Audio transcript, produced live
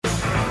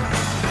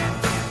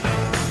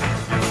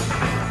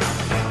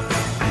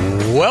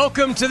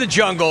Welcome to the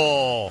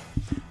jungle.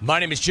 My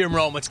name is Jim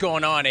Rome. What's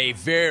going on? A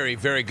very,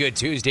 very good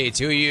Tuesday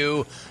to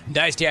you.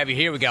 Nice to have you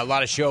here. We got a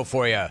lot of show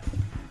for you.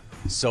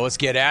 So let's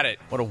get at it.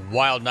 What a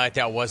wild night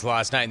that was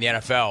last night in the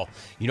NFL.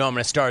 You know I'm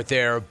going to start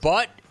there.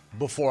 But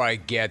before I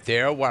get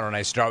there, why don't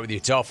I start with your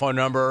telephone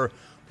number?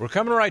 We're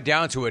coming right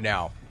down to it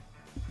now.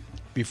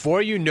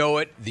 Before you know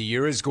it, the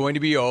year is going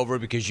to be over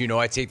because you know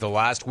I take the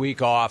last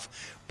week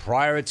off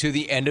prior to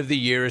the end of the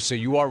year, so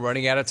you are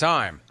running out of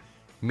time.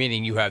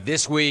 Meaning you have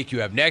this week, you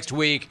have next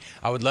week.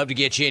 I would love to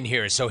get you in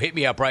here. So hit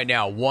me up right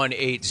now,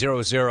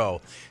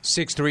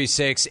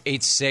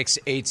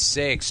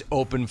 1-800-636-8686.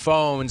 Open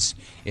phones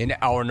in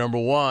hour number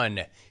one.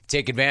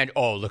 Take advantage.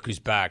 Oh, look who's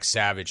back,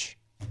 Savage.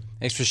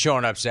 Thanks for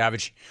showing up,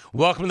 Savage.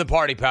 Welcome to the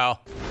party,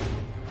 pal.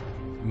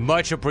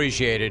 Much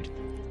appreciated.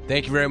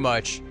 Thank you very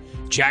much.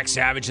 Jack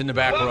Savage in the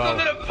back row.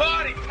 Welcome to the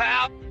party,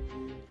 pal.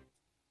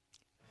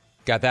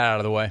 Got that out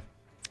of the way.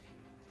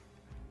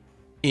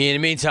 In the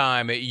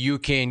meantime, you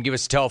can give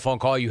us a telephone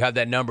call. You have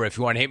that number if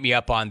you want to hit me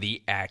up on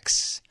the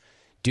X.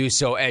 Do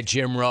so at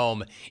Jim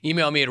Rome.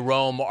 Email me at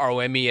Rome,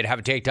 R-O-M-E, at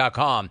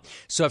haveatake.com.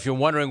 So if you're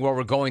wondering where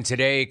we're going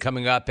today,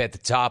 coming up at the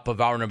top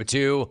of hour number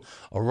two,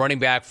 a running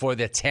back for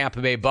the Tampa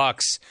Bay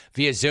Bucks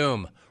via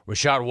Zoom,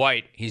 Rachaad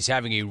White. He's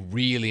having a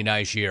really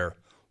nice year.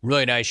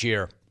 Really nice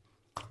year.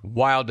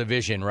 Wild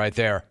division right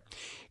there.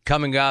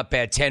 Coming up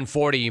at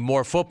 10:40,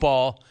 more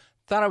football.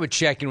 Thought I would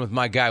check in with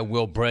my guy,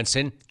 Will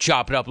Brinson,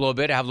 chop it up a little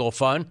bit, have a little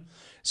fun.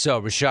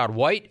 So Rachaad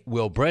White,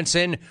 Will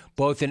Brinson,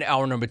 both in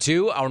hour number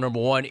two. Hour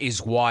number one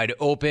is wide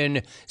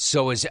open.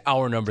 So is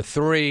hour number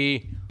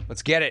three.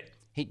 Let's get it.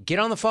 Hey, get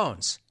on the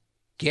phones.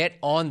 Get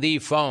on the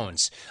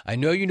phones. I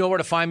know you know where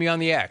to find me on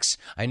the X.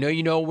 I know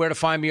you know where to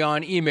find me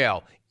on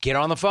email. Get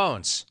on the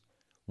phones.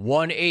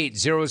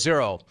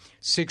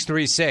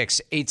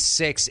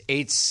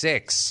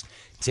 1-800-636-8686.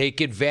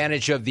 Take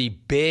advantage of the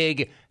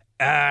big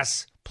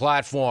ass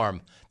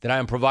platform that I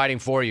am providing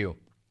for you.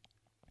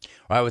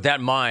 All right, with that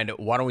in mind,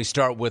 why don't we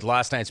start with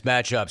last night's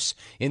matchups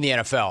in the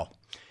NFL?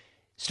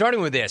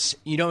 Starting with this,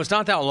 you know, it's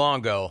not that long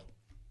ago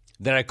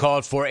that I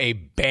called for a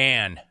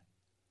ban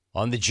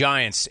on the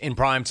Giants in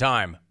prime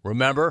time.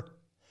 Remember?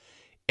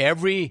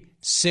 Every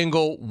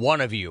single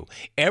one of you,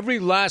 every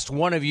last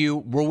one of you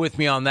were with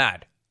me on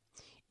that.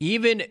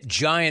 Even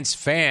Giants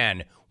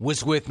fan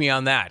was with me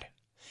on that.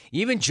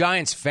 Even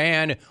Giants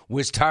fan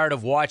was tired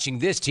of watching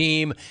this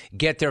team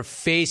get their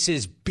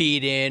faces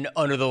beat in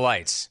under the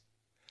lights.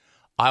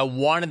 I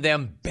wanted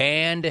them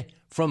banned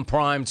from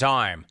prime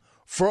time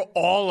for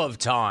all of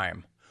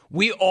time.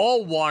 We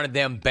all wanted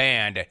them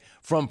banned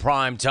from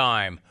prime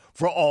time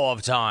for all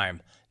of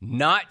time.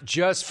 Not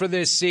just for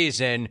this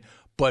season,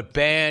 but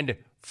banned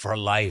for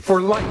life.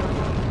 For life.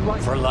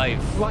 For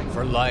life.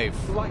 For life.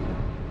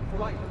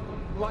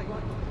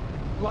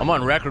 I'm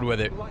on record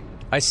with it.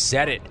 I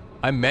said it.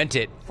 I meant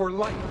it. For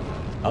life.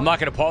 I'm not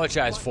going to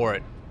apologize for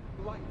it.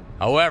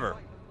 However,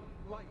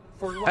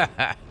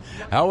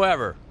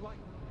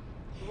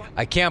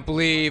 I can't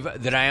believe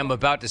that I am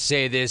about to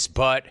say this,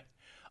 but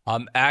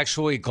I'm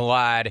actually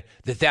glad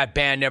that that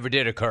ban never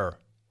did occur.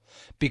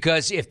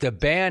 Because if the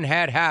ban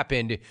had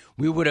happened,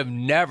 we would have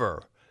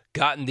never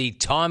gotten the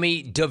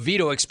Tommy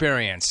DeVito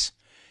experience.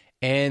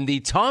 And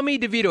the Tommy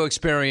DeVito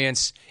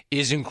experience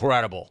is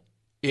incredible.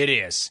 It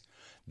is.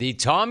 The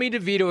Tommy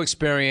DeVito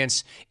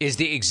experience is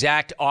the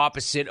exact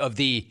opposite of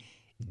the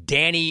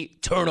Danny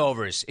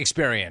turnovers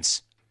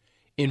experience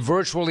in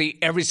virtually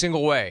every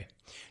single way.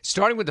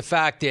 Starting with the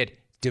fact that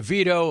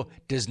DeVito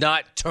does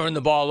not turn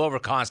the ball over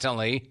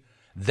constantly.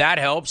 That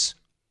helps.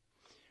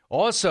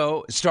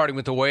 Also, starting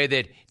with the way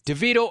that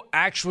DeVito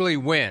actually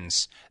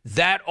wins.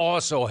 That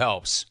also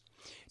helps.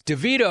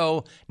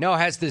 DeVito now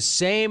has the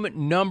same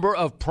number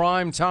of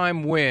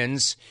primetime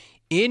wins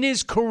in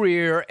his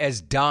career as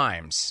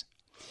Dimes.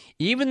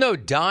 Even though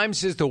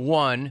Dimes is the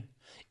one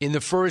in the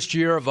first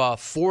year of a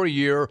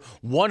 4-year,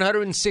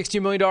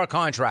 $160 million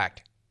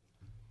contract.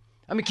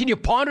 I mean, can you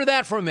ponder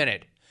that for a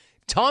minute?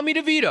 Tommy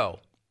DeVito,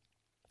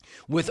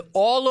 with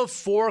all of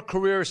 4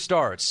 career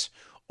starts,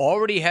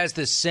 already has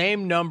the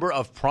same number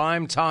of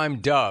primetime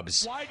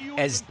dubs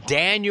as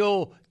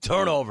Daniel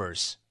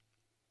turnovers.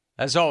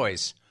 As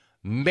always,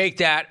 make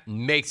that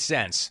make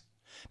sense.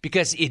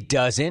 Because it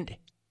doesn't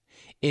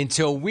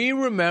until we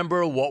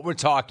remember what we're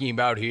talking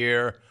about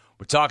here.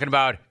 We're talking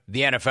about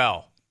the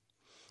NFL.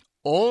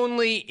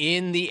 Only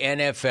in the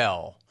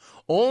NFL.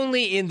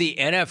 Only in the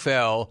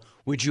NFL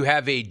would you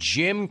have a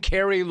Jim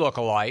Carrey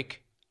lookalike,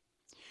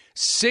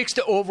 6th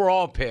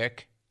overall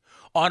pick,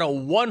 on a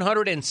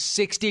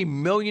 $160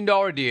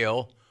 million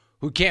deal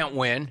who can't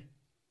win,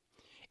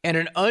 and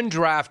an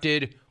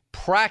undrafted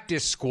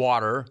practice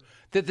squatter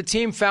that the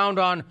team found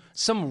on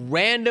some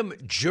random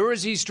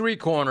Jersey street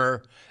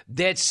corner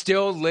that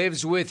still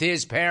lives with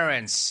his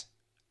parents,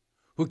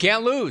 who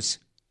can't lose.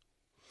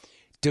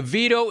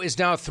 DeVito is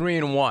now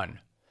 3-1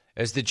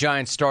 as the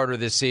Giants starter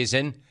this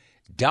season.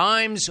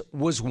 Dimes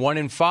was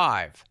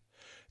 1-5.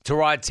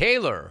 Tyrod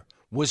Taylor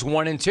was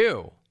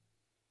 1-2.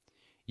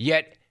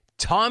 Yet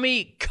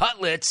Tommy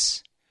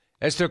Cutlets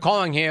as they're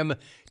calling him,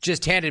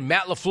 just handed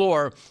Matt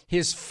LaFleur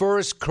his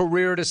first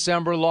career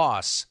December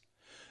loss.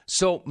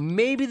 So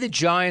maybe the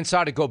Giants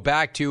ought to go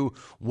back to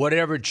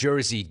whatever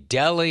Jersey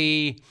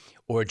Deli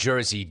or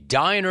Jersey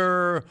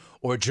Diner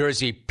or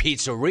Jersey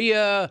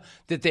Pizzeria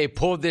that they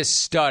pulled this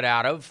stud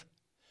out of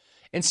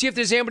and see if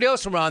there's anybody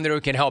else around there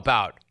who can help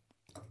out.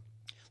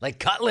 Like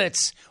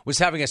Cutlets was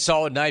having a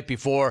solid night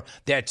before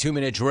that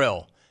 2-minute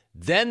drill.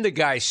 Then the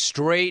guy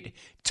straight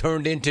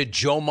turned into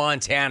Joe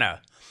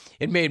Montana.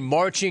 It made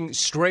marching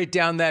straight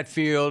down that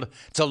field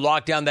to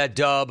lock down that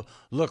dub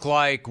look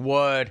like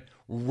what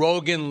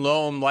Rogan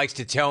Loam likes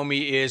to tell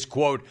me is,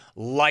 quote,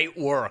 light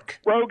work.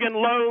 Rogan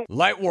Loam.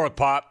 Light work,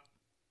 Pop.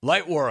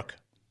 Light work.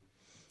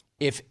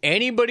 If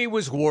anybody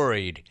was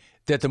worried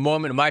that the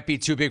moment might be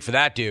too big for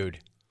that dude,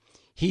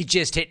 he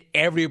just hit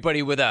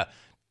everybody with a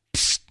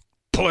psst,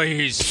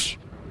 please.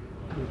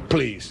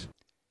 Please.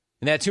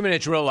 In that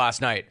 2-minute drill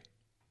last night,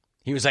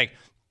 he was like,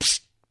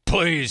 psst,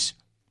 please.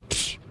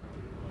 Psst,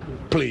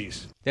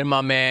 please. Then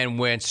my man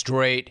went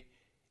straight,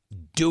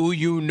 do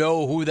you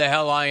know who the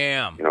hell I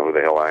am? You know who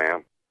the hell I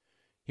am?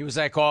 He was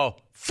like, oh,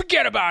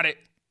 forget about it.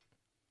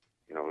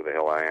 You know who the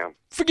hell I am?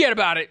 Forget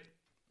about it.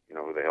 You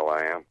know who the hell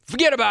I am?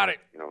 Forget about it.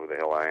 You know who the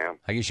hell I am?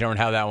 I guess you don't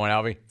have that one,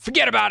 Albie.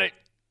 Forget about it.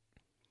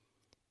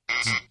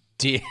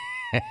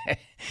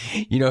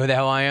 You know who the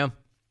hell I am?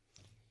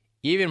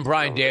 Even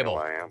Brian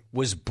Dable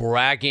was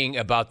bragging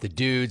about the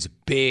dude's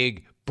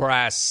big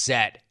brass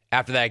set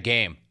after that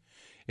game,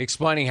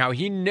 explaining how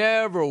he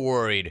never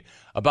worried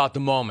about the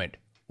moment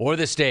or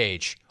the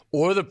stage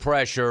or the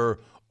pressure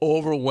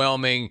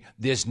overwhelming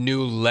this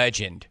new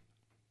legend.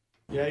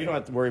 Yeah, you don't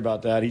have to worry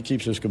about that. He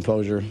keeps his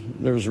composure.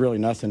 There was really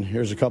nothing.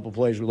 Here's a couple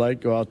plays we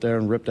like. Go out there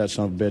and rip that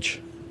son of a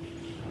bitch.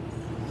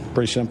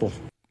 Pretty simple.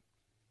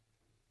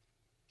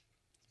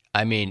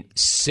 I mean,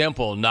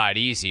 simple, not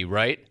easy,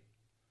 right?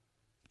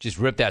 Just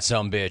rip that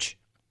son of a bitch.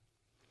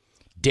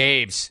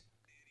 Dave's.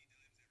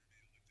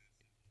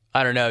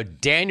 I don't know.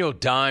 Daniel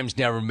Dimes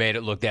never made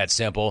it look that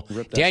simple.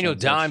 Daniel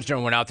Dimes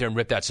never went out there and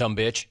ripped that son of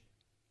a bitch.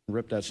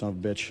 Rip that son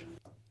of a bitch.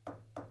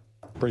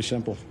 Pretty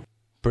simple.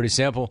 Pretty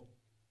simple.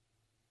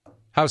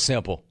 How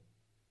simple?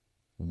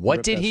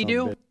 What did he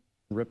do?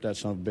 Rip that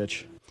son of a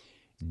bitch.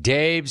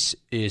 Dave's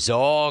is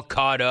all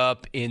caught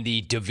up in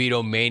the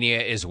DeVito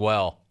mania as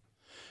well.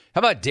 How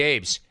about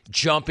Dave's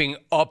jumping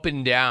up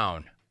and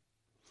down?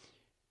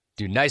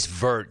 Dude, nice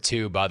vert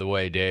too, by the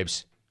way,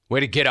 Dave's. Way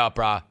to get up,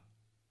 brah.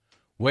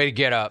 Way to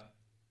get up.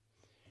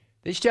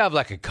 They should have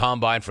like a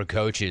combine for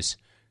coaches.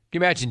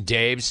 Can you imagine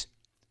Dave's?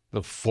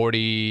 Little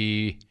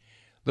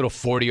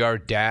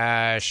 40-yard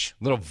dash,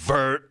 little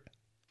vert.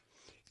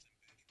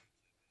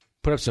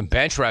 Put up some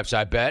bench reps,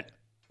 I bet.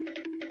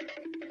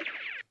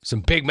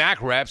 Some Big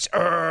Mac reps.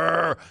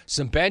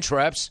 Some bench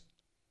reps.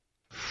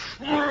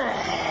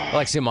 I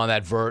like seeing him on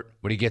that vert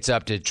when he gets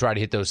up to try to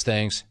hit those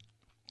things.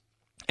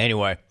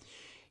 Anyway,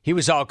 he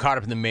was all caught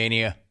up in the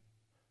mania.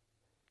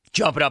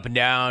 Jumping up and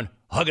down,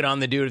 hugging on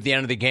the dude at the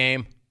end of the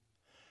game.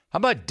 How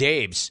about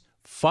Dave's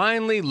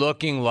finally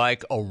looking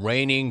like a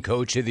reigning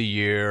coach of the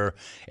year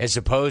as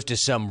opposed to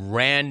some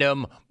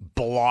random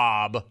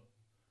blob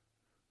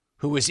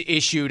who was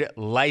issued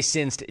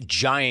licensed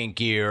Giant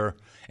gear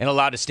and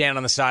allowed to stand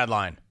on the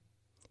sideline.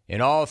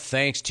 And all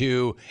thanks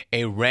to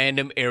a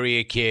random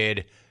area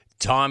kid,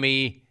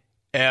 Tommy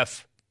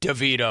F.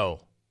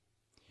 DeVito.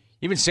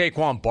 Even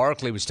Saquon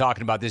Barkley was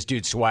talking about this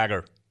dude's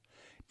swagger.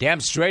 Damn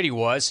straight he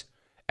was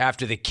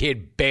after the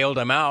kid bailed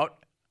him out.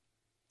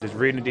 Just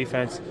reading the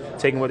defense,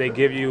 taking what they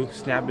give you,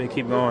 snapping and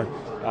keep going.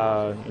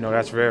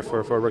 That's rare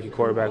for a rookie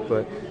quarterback,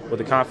 but with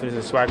the confidence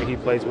and swagger he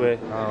plays with,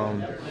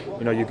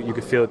 you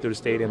can feel it through the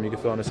stadium, you can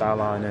feel it on the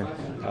sideline,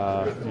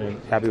 and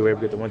happy we were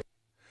able to get the win.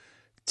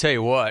 Tell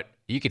you what,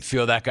 you could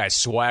feel that guy's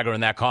swagger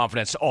and that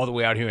confidence all the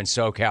way out here in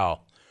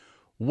SoCal.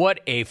 What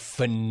a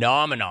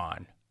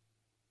phenomenon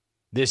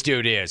this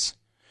dude is.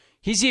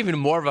 He's even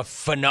more of a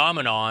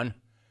phenomenon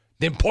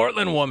than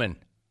Portland woman.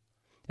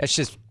 That's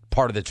just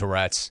part of the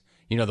Tourette's.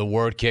 The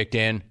word kicked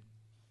in.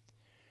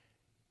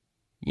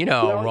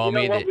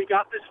 Romy. We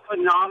got this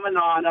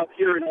phenomenon up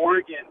here in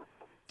Oregon.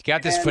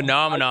 Got this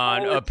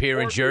phenomenon up here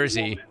in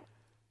Jersey.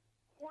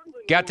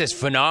 Got this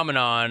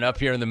phenomenon up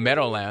here in the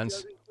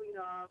Meadowlands.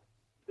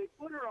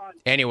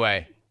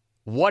 Anyway,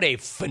 what a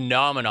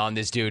phenomenon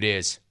this dude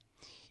is.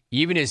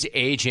 Even his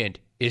agent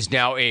is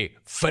now a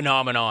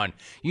phenomenon.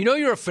 You know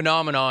you're a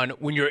phenomenon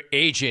when your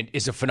agent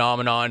is a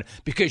phenomenon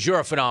because you're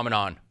a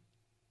phenomenon.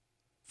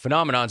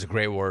 Phenomenon's a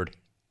great word.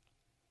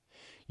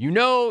 You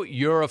know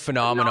you're a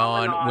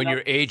phenomenon when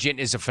your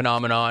agent is a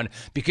phenomenon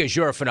because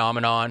you're a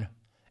phenomenon.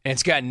 And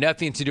it's got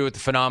nothing to do with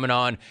the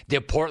phenomenon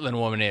that Portland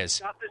woman is.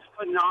 Got this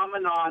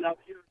phenomenon up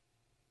here.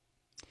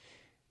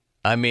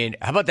 I mean,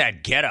 how about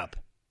that getup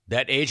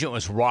that agent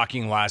was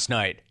rocking last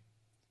night?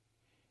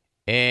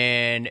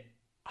 And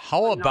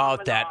how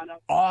about that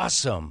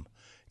awesome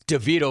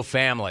DeVito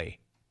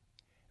family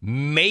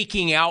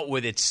making out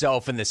with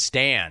itself in the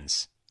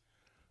stands?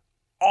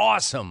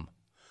 Awesome.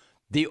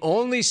 The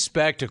only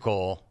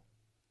spectacle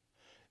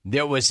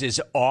that was as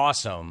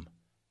awesome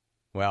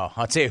Well,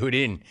 I'll tell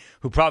you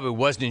who probably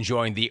wasn't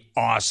enjoying the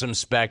awesome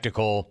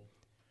spectacle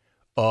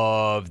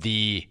of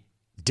the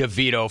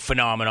DeVito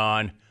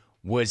phenomenon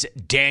was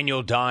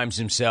Daniel Dimes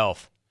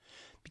himself.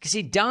 Because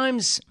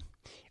Dimes,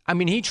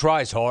 he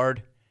tries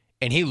hard,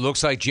 and he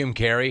looks like Jim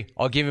Carrey.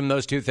 I'll give him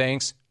those two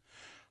things.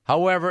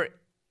 However,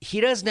 he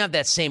doesn't have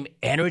that same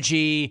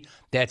energy,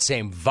 that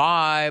same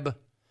vibe.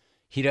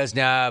 He doesn't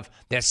have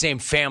that same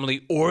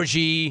family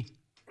orgy.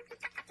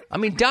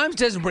 Dimes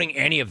doesn't bring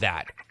any of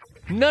that.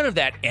 None of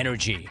that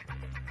energy.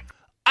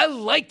 I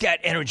like that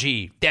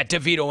energy, that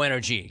DeVito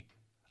energy.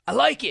 I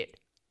like it.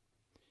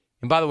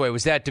 And by the way,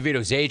 was that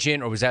DeVito's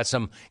agent or was that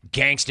some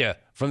gangster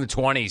from the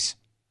 20s?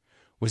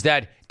 Was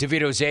that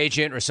DeVito's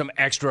agent or some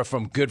extra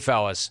from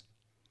Goodfellas?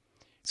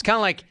 It's kind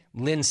of like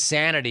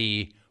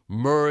Linsanity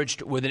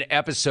merged with an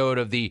episode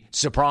of The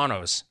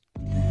Sopranos.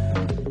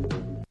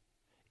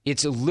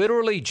 It's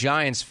literally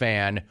Giants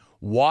fan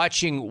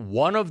watching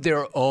one of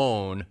their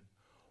own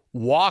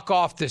walk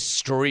off the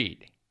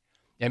street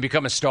and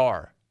become a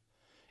star.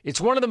 It's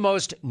one of the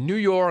most New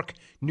York,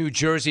 New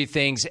Jersey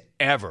things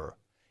ever.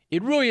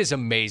 It really is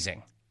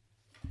amazing.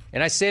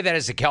 And I say that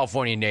as a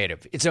California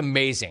native. It's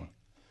amazing.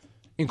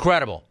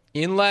 Incredible.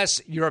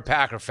 Unless you're a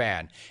Packer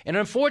fan. And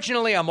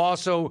unfortunately, I'm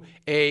also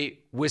a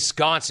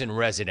Wisconsin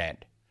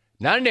resident.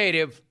 Not a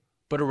native,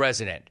 but a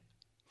resident.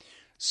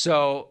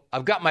 So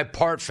I've got my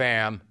part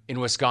fam in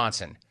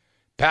Wisconsin.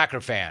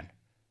 Packer fan.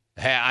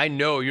 Hey, I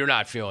know you're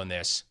not feeling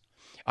this.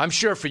 I'm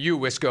sure for you,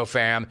 Wisco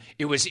fam,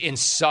 it was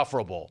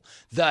insufferable.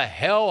 The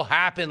hell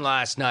happened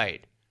last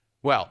night?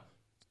 Well,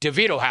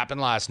 DeVito happened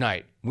last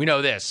night. We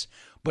know this.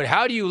 But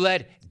how do you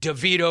let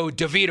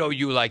DeVito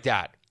you like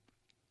that?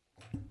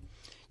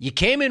 You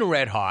came in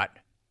red hot.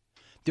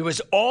 There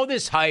was all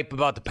this hype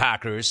about the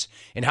Packers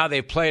and how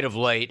they played of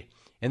late.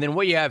 And then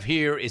what you have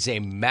here is a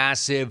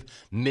massive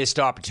missed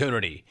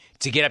opportunity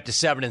to get up to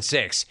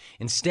 7-6.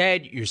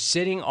 Instead, you're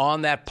sitting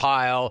on that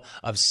pile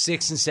of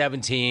 6 and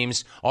 7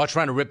 teams, all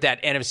trying to rip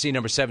that NFC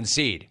number 7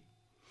 seed.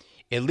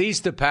 At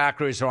least the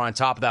Packers are on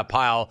top of that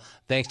pile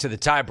thanks to the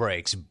tie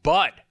breaks.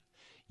 But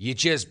you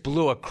just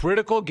blew a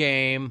critical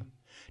game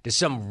to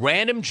some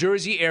random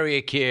Jersey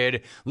area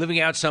kid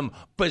living out some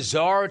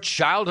bizarre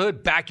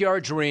childhood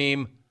backyard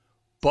dream,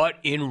 but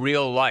in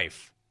real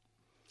life.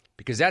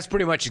 Because that's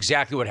pretty much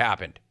exactly what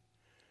happened.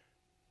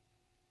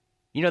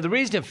 The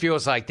reason it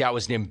feels like that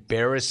was an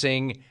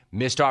embarrassing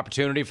missed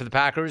opportunity for the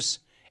Packers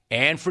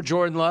and for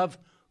Jordan Love,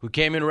 who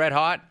came in red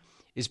hot,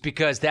 is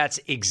because that's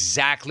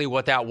exactly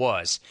what that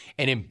was.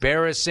 An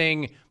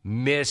embarrassing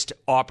missed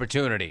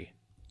opportunity.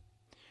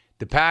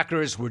 The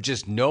Packers were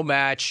just no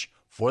match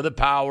for the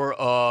power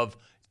of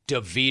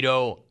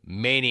DeVito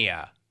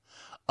mania.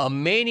 A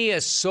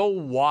mania so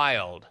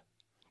wild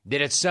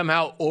that it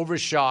somehow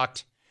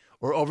overshadowed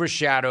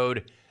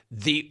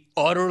the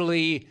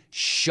utterly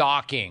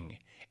shocking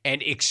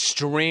and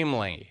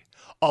extremely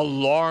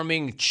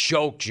alarming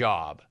choke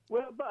job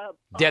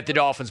that the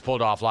Dolphins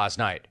pulled off last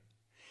night.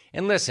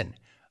 And listen,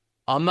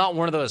 I'm not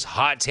one of those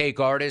hot take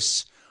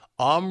artists.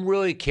 I'm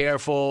really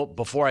careful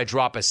before I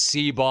drop a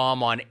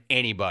C-bomb on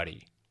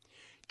anybody.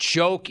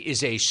 Choke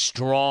is a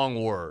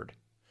strong word.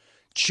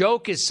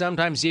 Choke is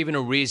sometimes even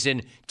a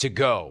reason to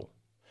go.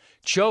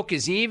 Choke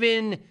is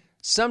even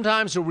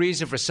sometimes a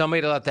reason for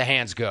somebody to let the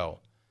hands go.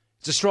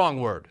 It's a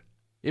strong word.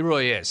 It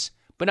really is.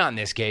 But not in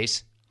this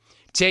case.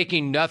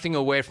 Taking nothing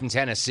away from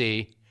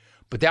Tennessee,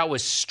 but that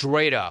was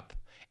straight up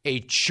a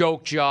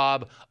choke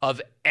job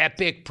of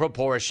epic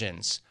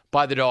proportions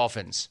by the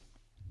Dolphins.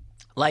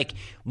 Like,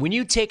 when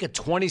you take a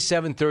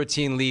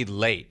 27-13 lead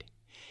late,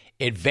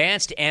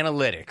 advanced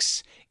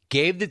analytics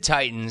gave the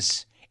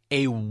Titans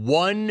a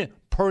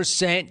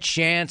 1%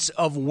 chance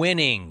of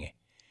winning.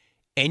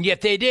 And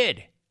yet they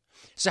did.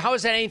 So how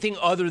is that anything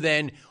other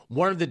than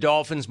one of the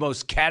Dolphins'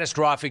 most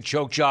catastrophic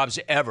choke jobs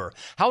ever?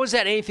 How is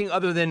that anything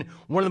other than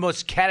one of the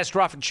most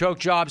catastrophic choke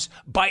jobs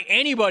by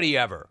anybody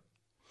ever?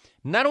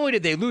 Not only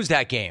did they lose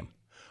that game,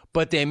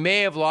 but they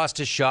may have lost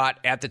a shot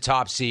at the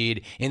top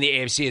seed in the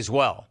AFC as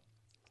well.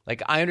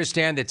 Like, I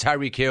understand that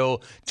Tyreek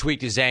Hill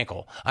tweaked his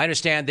ankle. I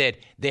understand that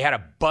they had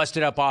a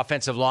busted-up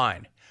offensive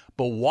line.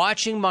 But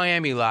watching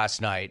Miami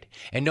last night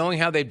and knowing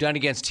how they've done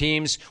against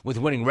teams with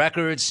winning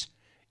records,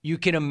 you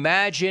can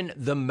imagine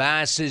the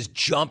masses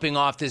jumping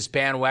off this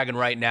bandwagon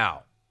right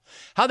now.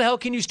 How the hell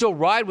can you still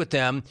ride with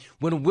them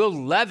when Will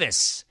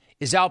Levis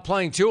is out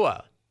playing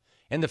Tua?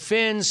 And the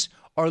Finns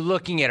are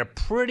looking at a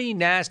pretty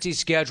nasty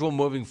schedule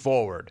moving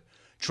forward.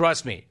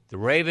 Trust me, the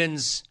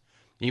Ravens,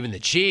 even the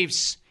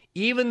Chiefs,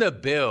 even the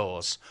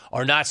Bills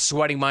are not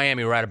sweating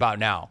Miami right about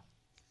now.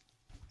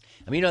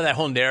 I mean, that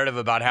whole narrative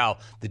about how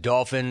the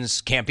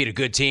Dolphins can't beat a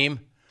good team?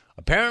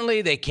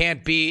 Apparently, they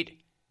can't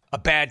beat a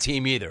bad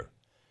team either.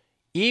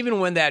 Even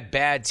when that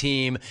bad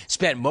team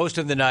spent most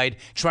of the night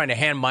trying to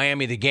hand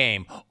Miami the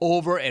game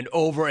over and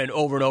over and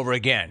over and over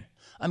again.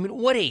 I mean,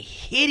 what a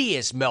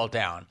hideous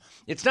meltdown.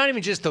 It's not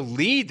even just the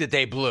lead that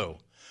they blew,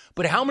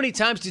 but how many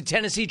times did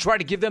Tennessee try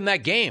to give them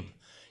that game?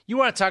 You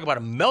want to talk about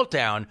a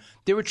meltdown?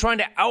 They were trying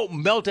to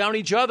out-meltdown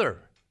each other.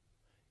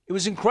 It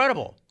was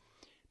incredible.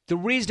 The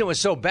reason it was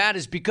so bad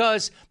is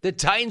because the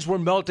Titans were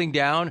melting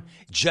down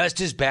just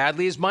as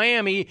badly as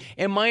Miami,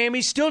 and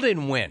Miami still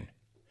didn't win.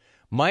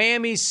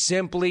 Miami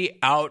simply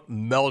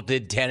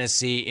out-melted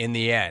Tennessee in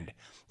the end.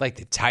 Like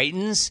the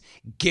Titans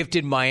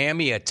gifted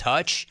Miami a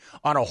touch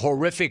on a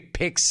horrific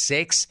pick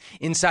six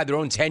inside their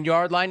own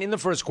 10-yard line in the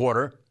first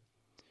quarter.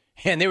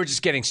 And they were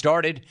just getting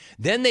started.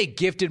 Then they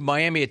gifted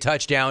Miami a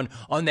touchdown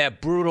on that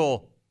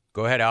brutal,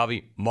 go ahead,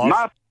 Alvy,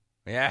 muff.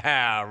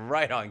 Yeah,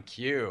 right on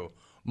cue.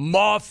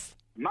 Muff.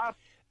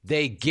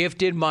 They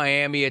gifted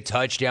Miami a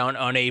touchdown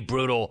on a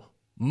brutal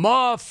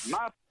muff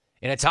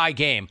in a tie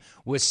game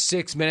with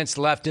 6 minutes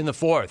left in the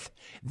fourth.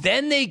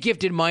 Then they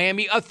gifted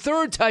Miami a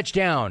third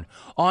touchdown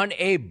on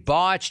a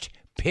botched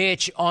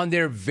pitch on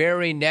their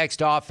very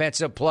next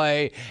offensive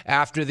play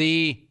after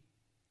the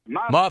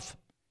muff.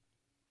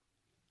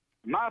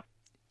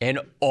 And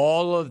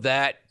all of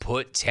that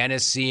put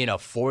Tennessee in a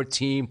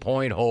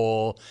 14-point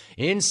hole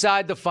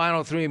inside the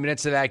final 3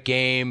 minutes of that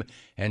game.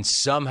 And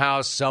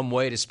somehow, some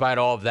way, despite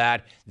all of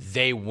that,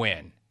 they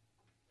win.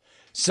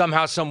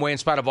 Somehow, some way, in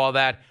spite of all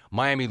that,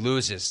 Miami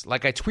loses.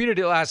 Like I tweeted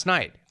it last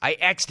night. I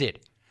X'd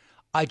it.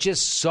 I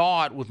just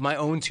saw it with my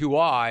own two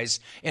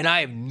eyes, and I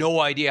have no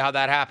idea how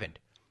that happened.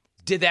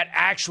 Did that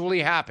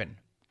actually happen?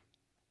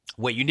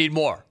 Wait, you need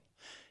more.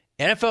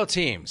 NFL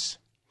teams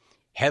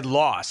had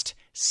lost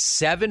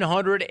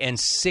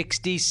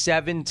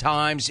 767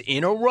 times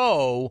in a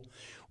row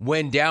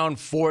when down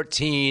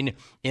 14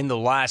 in the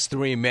last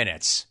 3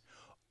 minutes.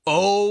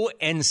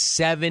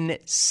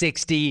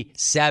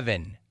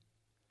 767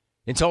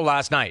 until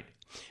last night.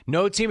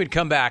 No team had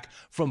come back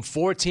from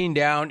 14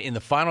 down in the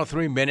final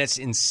 3 minutes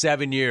in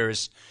 7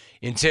 years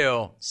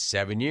until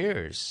 7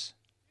 years.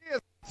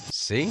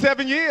 See?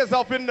 7 years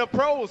off in the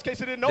pros. In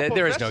case you didn't know,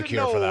 there is no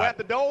cure for that. At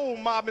the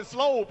dome, mobbing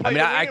slow. I mean,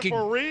 I could.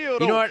 For real,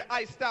 you know what?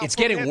 It's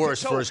getting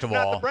worse. First of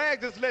all,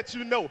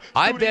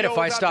 I bet if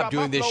I stopped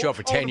doing this show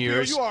for 10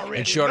 years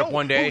and showed up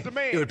one day,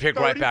 it would pick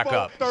right back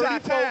up.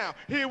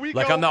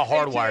 Like I'm not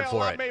hardwired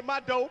for it.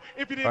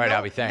 All right,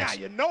 Albie, thanks.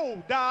 Now you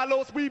know,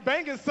 Dalos, we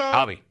banging some.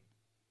 Albie,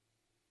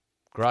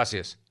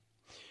 gracias.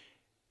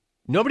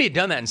 Nobody had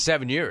done that in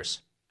 7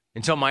 years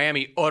until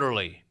Miami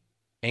utterly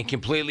and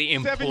completely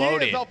imploded.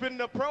 7 years off in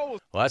the pros.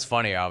 Well, that's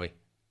funny, Albie.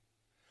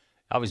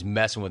 Albie's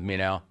messing with me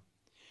now.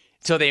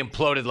 So they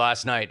imploded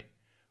last night.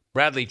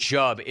 Bradley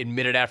Chubb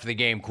admitted after the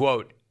game,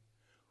 quote,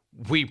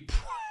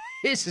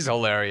 this is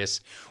hilarious.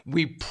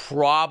 We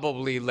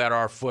probably let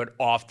our foot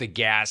off the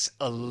gas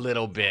a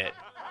little bit.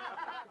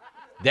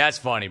 That's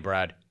funny,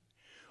 Brad.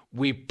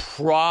 We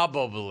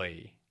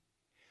probably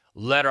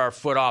let our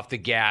foot off the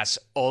gas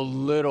a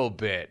little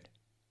bit.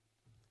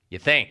 You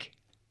think?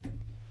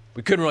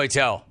 We couldn't really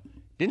tell.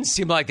 Didn't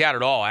seem like that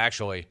at all,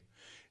 actually.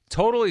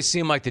 Totally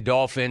seemed like the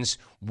Dolphins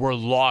were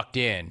locked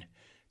in.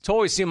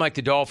 Totally seemed like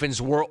the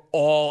Dolphins were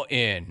all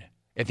in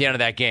at the end of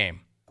that game.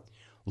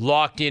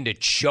 Locked into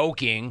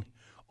choking.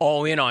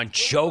 All in on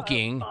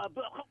choking.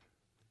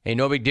 Hey,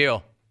 no big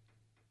deal.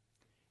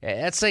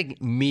 That's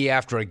like me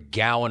after a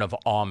gallon of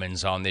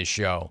almonds on this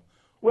show.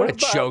 What a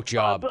choke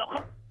job.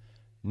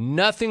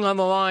 Nothing on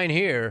the line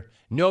here.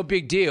 No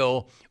big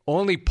deal.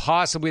 Only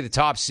possibly the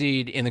top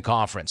seed in the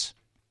conference.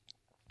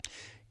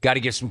 Got to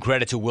give some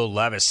credit to Will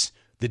Levis.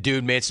 The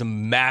dude made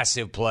some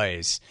massive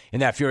plays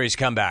in that Furious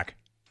comeback.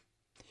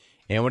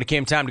 And when it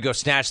came time to go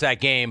snatch that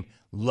game,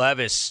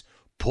 Levis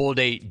pulled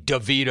a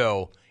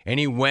DeVito, and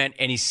he went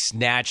and he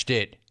snatched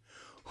it.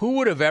 Who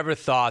would have ever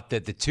thought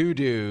that the two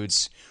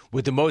dudes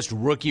with the most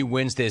rookie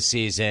wins this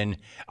season,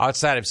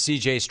 outside of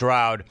C.J.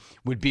 Stroud,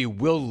 would be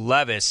Will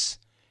Levis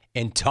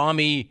and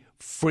Tommy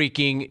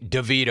freaking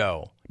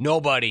DeVito?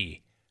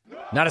 Nobody.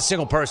 Not a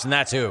single person,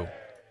 that's who.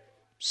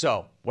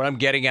 So, what I'm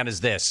getting at is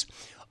this.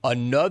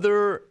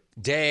 Another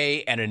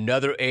day and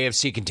another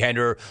AFC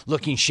contender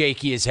looking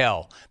shaky as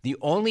hell. The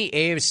only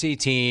AFC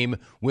team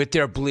with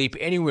their bleep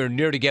anywhere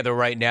near together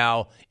right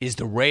now is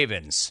the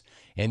Ravens.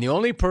 And the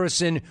only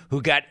person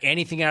who got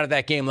anything out of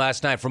that game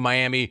last night from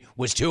Miami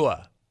was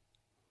Tua.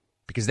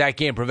 Because that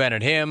game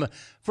prevented him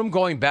from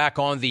going back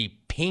on the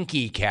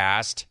Pinky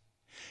Cast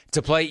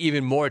to play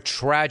even more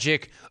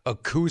tragic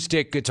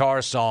acoustic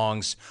guitar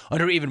songs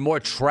under even more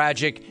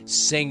tragic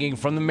singing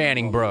from the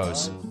Manning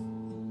Bros.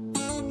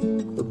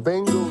 The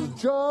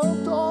Bengals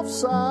jumped off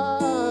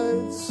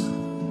sides.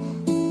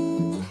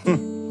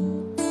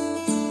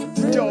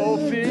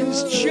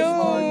 Dolphins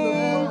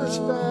choked.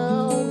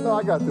 No,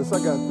 I got this.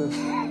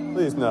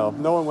 Please, no.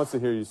 No one wants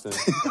to hear you sing.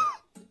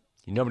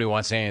 Nobody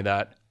wants any of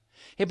that.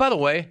 Hey, by the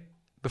way,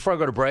 before I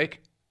go to break,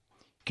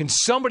 can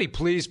somebody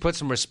please put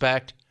some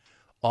respect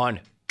on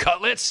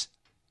Cutlets?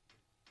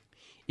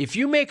 If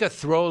you make a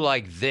throw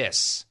like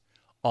this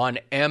on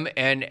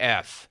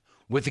MNF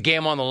with the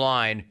game on the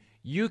line,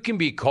 you can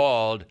be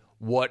called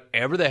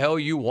whatever the hell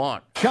you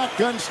want.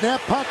 Shotgun snap,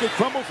 pocket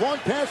crumbles, long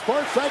pass,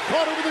 far side,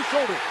 caught over the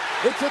shoulder.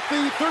 It's at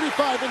the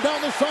 35 and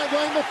down the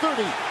sideline, the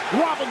 30.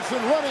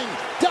 Robinson running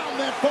down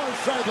that far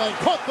sideline,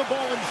 caught the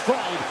ball in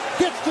stride,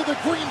 gets to the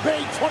Green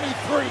Bay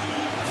 23.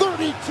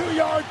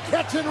 32-yard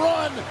catch and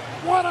run.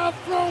 What a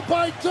throw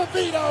by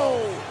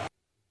DeVito.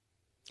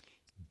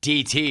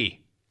 DT.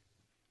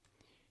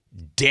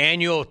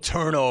 Daniel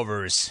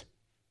Turnovers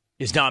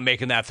is not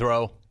making that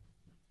throw.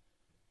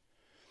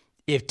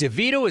 If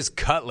DeVito is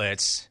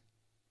cutlets,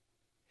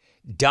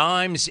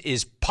 Dimes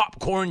is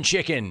popcorn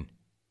chicken.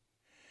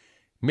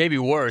 Maybe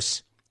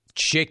worse,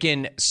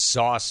 chicken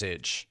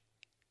sausage.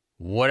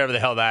 Whatever the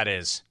hell that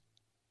is.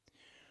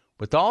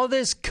 With all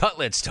this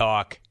cutlets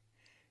talk,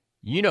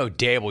 you know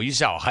Dable, you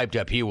saw how hyped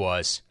up he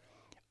was.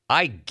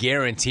 I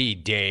guarantee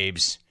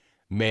Dave's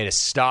made a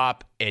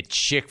stop at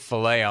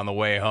Chick-fil-A on the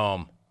way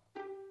home.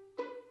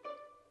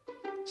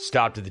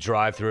 Stopped at the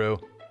drive-thru.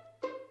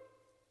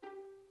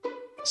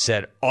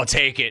 Said, I'll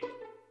take it.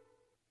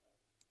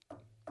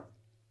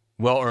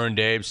 Well earned,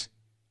 Dave's.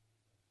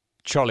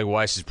 Charlie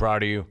Weiss is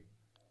proud of you.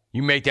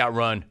 You make that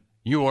run.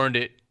 You earned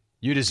it.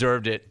 You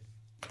deserved it.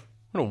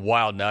 What a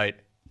wild night.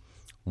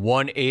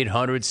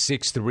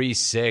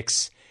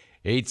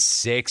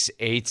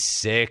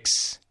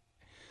 1-800-636-8686.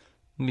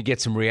 Let me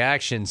get some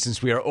reactions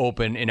since we are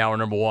open in hour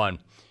number one.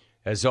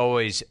 As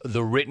always,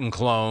 the written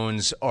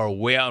clones are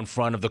way out in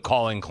front of the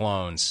calling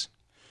clones.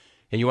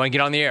 And you want to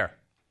get on the air.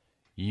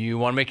 You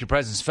want to make your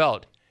presence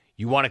felt.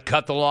 You want to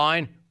cut the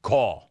line?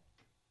 Call.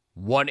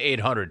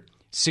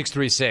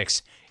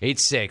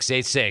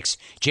 1-800-636-8686.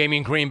 Jamie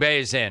in Green Bay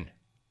is in.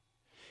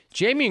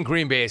 Jamie in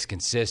Green Bay is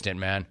consistent,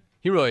 man.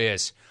 He really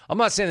is. I'm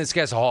not saying this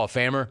guy's a Hall of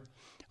Famer.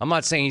 I'm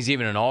not saying he's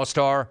even an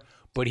all-star,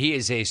 but he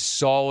is a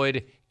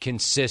solid,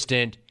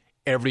 consistent,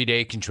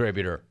 everyday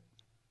contributor.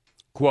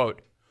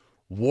 Quote,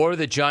 wore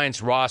the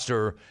Giants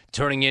roster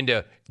turning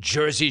into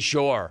Jersey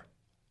Shore.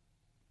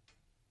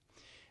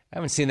 I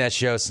haven't seen that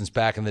show since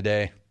back in the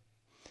day.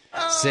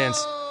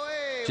 Since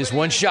just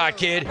one shot,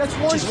 kid. That's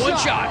one just shot. One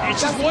shot.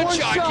 It's That's just one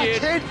shot,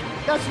 kid.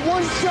 That's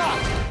one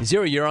shot. Is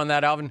there a year on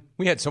that, Alvin?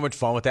 We had so much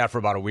fun with that for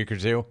about a week or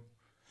two.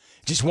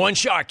 Just one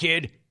shot,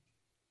 kid.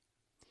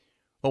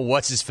 Well,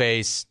 what's his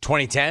face?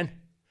 2010?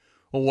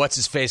 Well, what's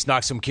his face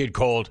knocked some kid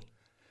cold.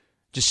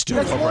 Just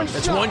stood over him.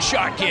 That's one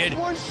shot, kid.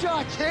 That's one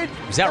shot, kid.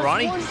 Was that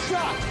Ronnie? One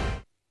shot.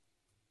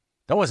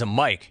 That wasn't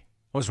Mike.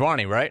 That was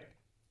Ronnie, right?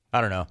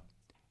 I don't know.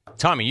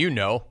 Tommy, you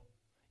know.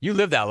 You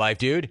live that life,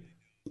 dude.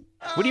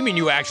 What do you mean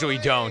you actually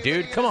don't,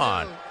 dude? Come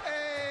on.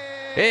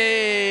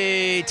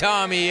 Hey,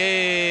 Tommy,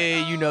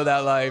 hey, you know that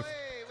life.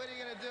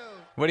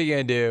 What are you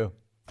going to do?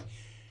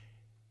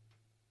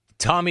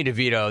 Tommy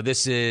DeVito,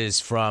 this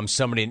is from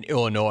somebody in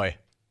Illinois.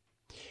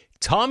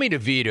 Tommy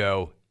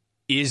DeVito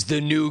is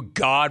the new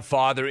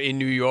godfather in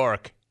New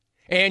York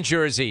and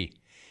Jersey.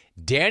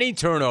 Danny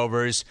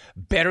Turnovers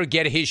better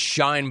get his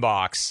shine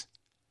box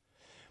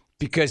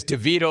because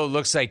DeVito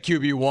looks like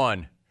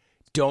QB1.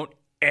 Don't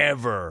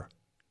ever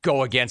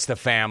go against the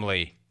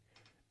family.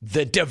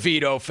 The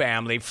DeVito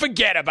family.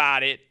 Forget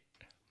about it.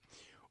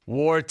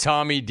 War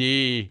Tommy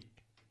D.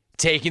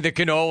 Taking the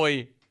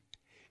cannoli.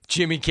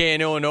 Jimmy K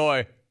in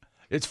Illinois.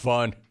 It's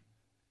fun.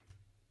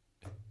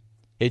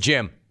 Hey,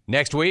 Jim,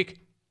 next week,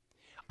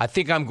 I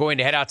think I'm going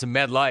to head out to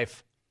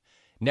MedLife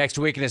next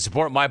week and to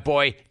support my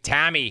boy,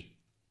 Tommy.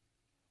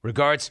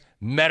 Regards,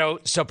 Meadow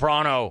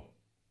Soprano.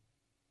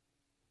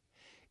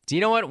 Do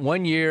you know what?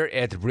 One year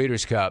at the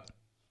Breeders' Cup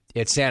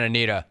at Santa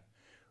Anita,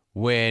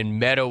 when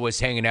Meadow was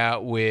hanging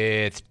out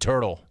with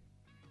Turtle,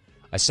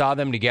 I saw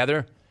them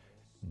together.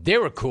 They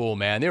were cool,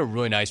 man. They were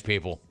really nice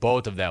people.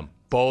 Both of them.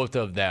 Both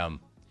of them.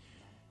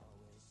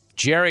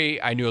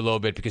 Jerry, I knew a little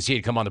bit because he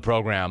had come on the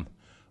program,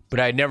 but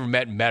I had never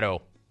met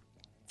Meadow.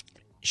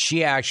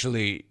 She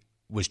actually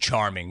was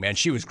charming, man.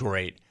 She was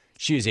great.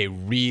 She is a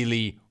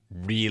really,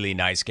 really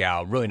nice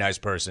gal, really nice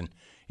person.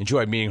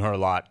 Enjoyed meeting her a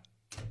lot.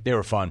 They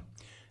were fun.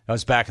 That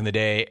was back in the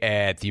day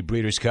at the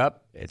Breeders'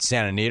 Cup at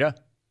Santa Anita.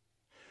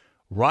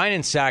 Ryan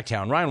in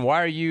Sacktown. Ryan,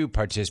 why are you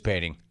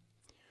participating?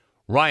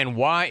 Ryan,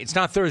 why? It's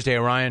not Thursday,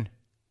 Ryan.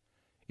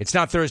 It's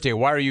not Thursday.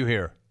 Why are you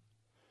here?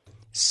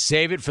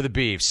 Save it for the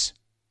beefs.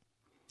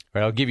 All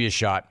right, I'll give you a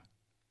shot.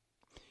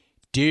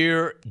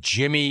 Dear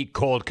Jimmy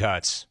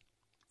Coldcuts,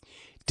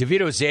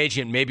 DeVito's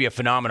agent may be a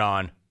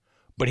phenomenon,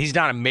 but he's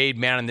not a made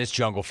man in this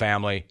jungle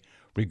family.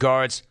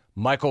 Regards,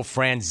 Michael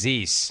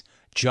Franzese,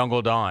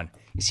 Jungle Dawn.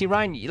 You see,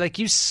 Ryan,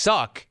 you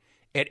suck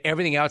at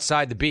everything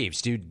outside the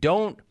beefs, dude.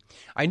 Don't.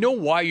 I know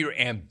why you're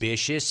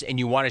ambitious and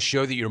you want to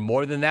show that you're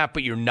more than that,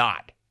 but you're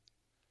not.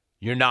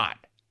 You're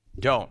not.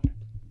 Don't.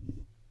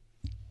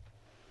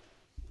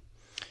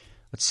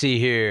 Let's see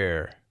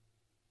here.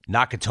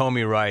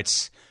 Nakatomi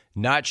writes,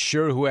 not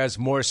sure who has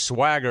more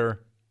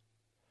swagger,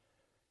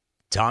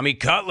 Tommy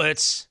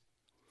Cutlets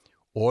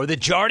or the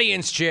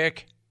Jardians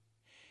chick.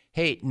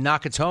 Hey,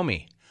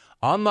 Nakatomi,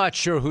 I'm not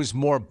sure who's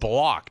more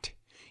blocked,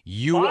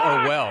 you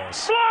or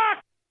Wells.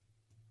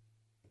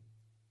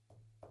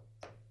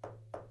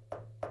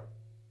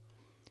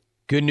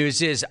 Good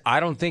news is I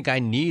don't think I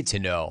need to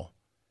know.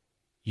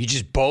 You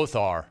just both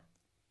are.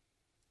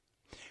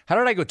 How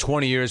did I go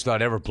 20 years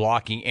without ever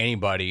blocking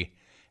anybody,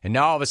 and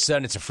now all of a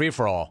sudden it's a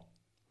free-for-all?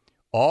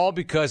 All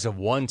because of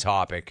one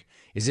topic.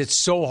 Is it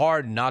so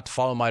hard not to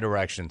follow my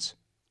directions?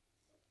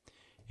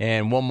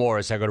 And one more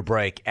as I go to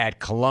break. At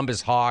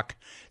Columbus Hawk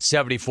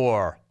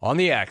 74 on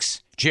the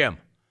X. Jim,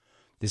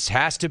 This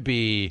has to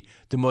be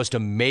the most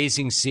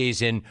amazing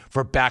season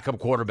for backup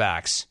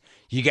quarterbacks.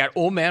 You got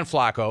old man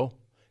Flacco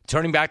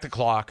turning back the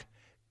clock,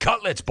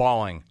 Cutlets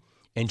balling,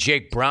 and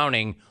Jake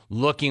Browning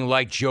looking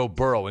like Joe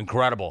Burrow.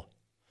 Incredible.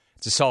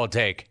 It's a solid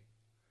take.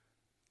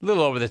 A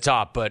little over the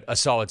top, but a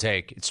solid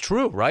take. It's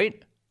true,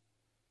 right?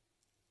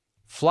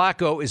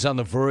 Flacco is on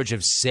the verge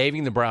of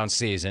saving the Browns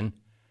season.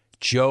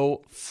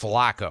 Joe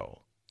Flacco,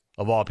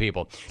 of all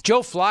people.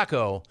 Joe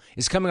Flacco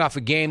is coming off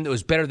a game that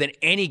was better than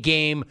any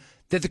game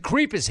that the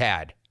Creep has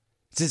had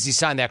since he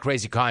signed that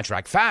crazy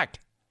contract. Fact.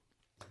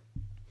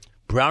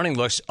 Browning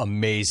looks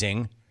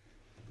amazing.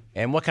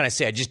 And what can I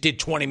say? I just did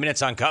 20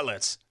 minutes on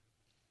Cutlets.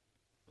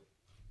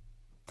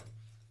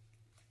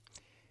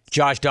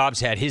 Josh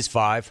Dobbs had his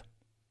 5.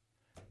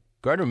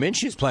 Gardner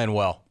Minshew is playing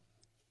well.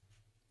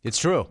 It's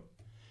true.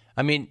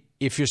 I mean,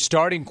 if your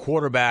starting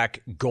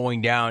quarterback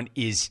going down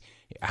is,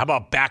 how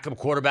about backup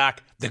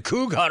quarterback? The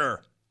Coug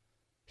Hunter.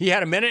 He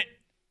had a minute.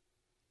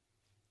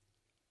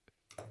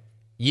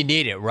 You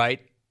need it, right?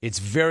 It's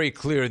very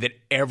clear that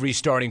every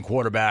starting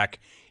quarterback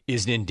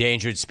is an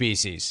endangered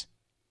species.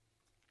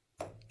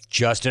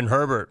 Justin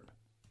Herbert,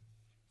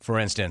 for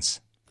instance.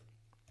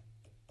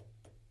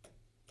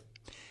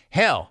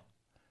 Hell,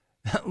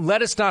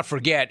 let us not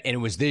forget, and it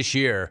was this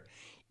year,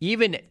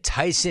 even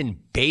Tyson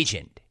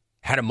Bagent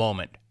had a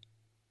moment.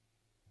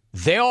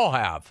 They all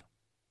have.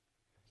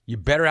 You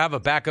better have a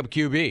backup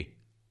QB.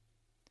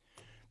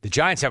 The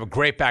Giants have a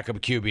great backup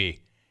QB.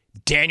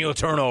 Daniel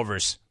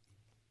Turnovers.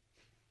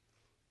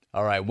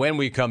 All right, when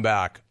we come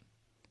back,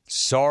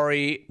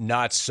 sorry,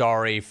 not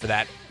sorry for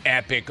that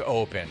epic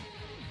open.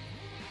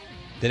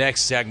 The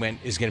next segment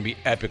is going to be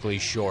epically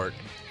short.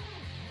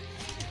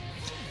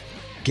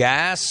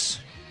 Gas,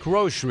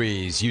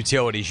 groceries,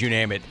 utilities, you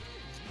name it.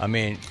 I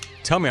mean,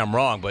 tell me I'm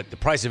wrong, but the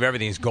price of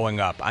everything is going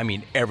up. I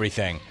mean,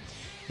 everything.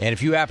 And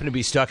if you happen to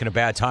be stuck in a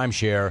bad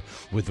timeshare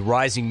with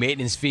rising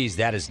maintenance fees,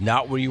 that is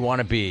not where you want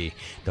to be.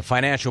 The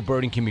financial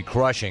burden can be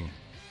crushing.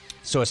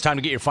 So it's time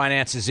to get your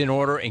finances in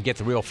order and get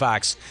the real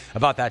facts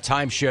about that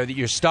timeshare that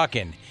you're stuck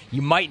in.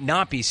 You might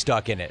not be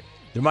stuck in it.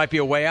 There might be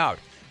a way out.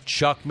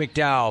 Chuck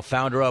McDowell,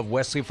 founder of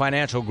Wesley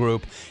Financial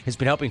Group, has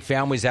been helping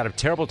families out of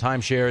terrible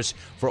timeshares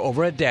for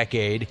over a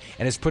decade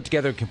and has put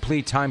together a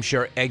complete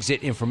timeshare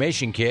exit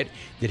information kit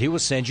that he will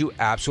send you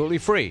absolutely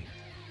free.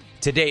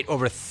 To date,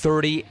 over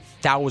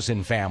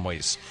 30,000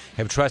 families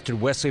have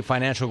trusted Wesley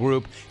Financial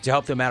Group to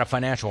help them out of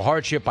financial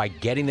hardship by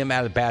getting them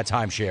out of bad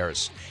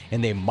timeshares.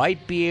 And they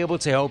might be able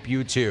to help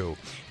you too.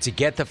 To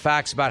get the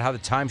facts about how the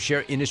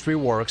timeshare industry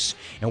works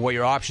and what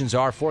your options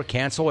are for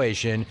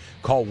cancellation,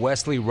 call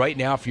Wesley right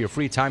now for your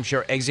free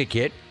timeshare exit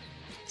kit.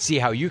 See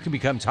how you can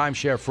become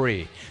timeshare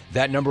free.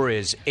 That number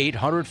is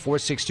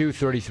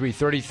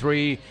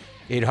 800-462-3333,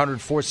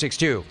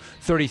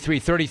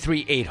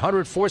 800-462-3333,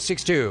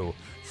 800-462-3333.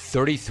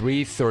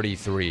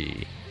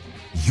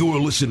 You're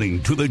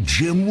listening to The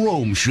Jim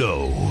Rome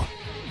Show.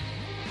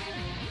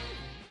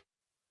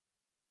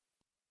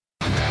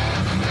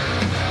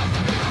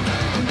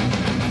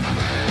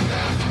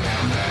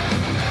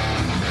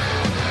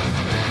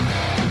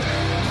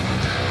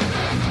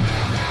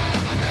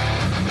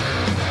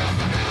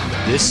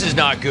 This is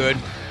not good.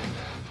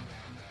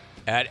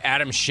 At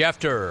Adam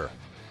Schefter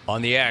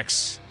on the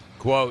X,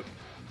 quote,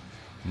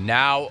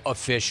 now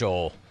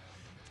official.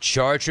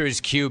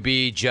 Chargers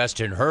QB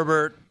Justin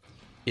Herbert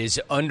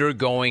is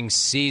undergoing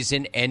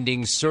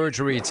season-ending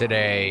surgery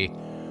today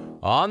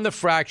on the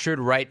fractured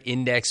right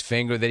index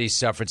finger that he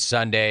suffered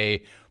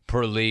Sunday,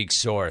 per league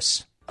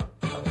source.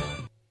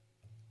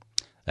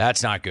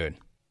 That's not good.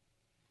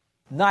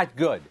 Not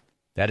good.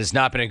 That has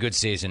not been a good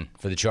season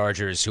for the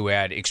Chargers, who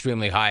had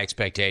extremely high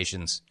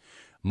expectations.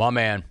 My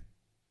man,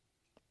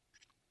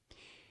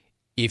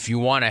 if you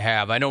want to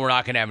have, I know we're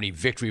not going to have any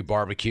victory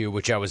barbecue,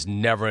 which I was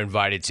never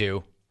invited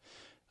to.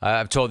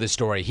 I've told this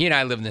story. He and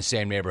I live in the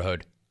same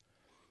neighborhood.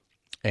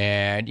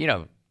 And, you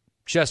know,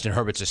 Justin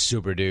Herbert's a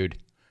super dude.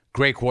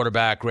 Great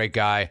quarterback, great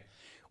guy.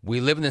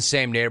 We live in the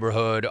same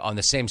neighborhood, on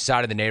the same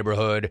side of the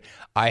neighborhood.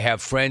 I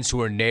have friends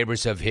who are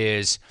neighbors of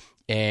his,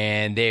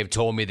 and they have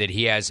told me that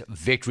he has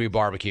victory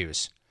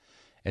barbecues.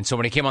 And so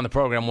when he came on the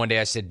program one day,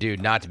 I said,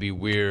 dude, not to be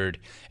weird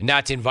and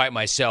not to invite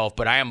myself,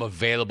 but I am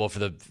available for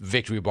the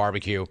victory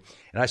barbecue.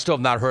 And I still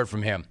have not heard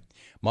from him.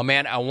 My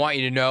man, I want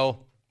you to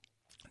know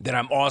that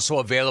I'm also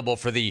available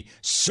for the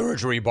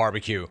surgery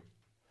barbecue,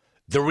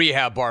 the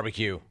rehab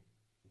barbecue.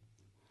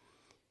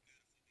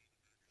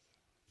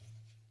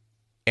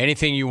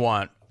 Anything you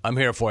want, I'm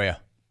here for you.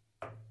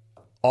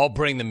 I'll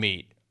bring the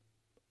meat.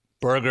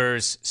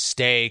 Burgers,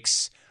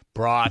 steaks,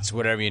 brats,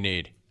 whatever you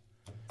need.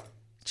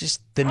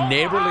 Just the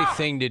neighborly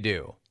thing to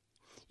do.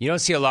 You don't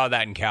see a lot of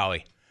that in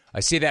Cali.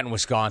 I see that in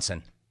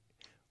Wisconsin,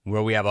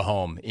 where we have a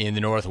home in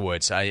the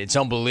Northwoods. It's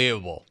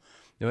unbelievable.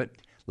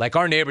 Like,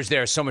 our neighbors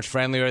there are so much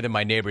friendlier than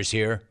my neighbors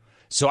here.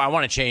 So I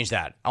want to change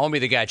that. I want to be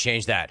the guy to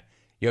change that.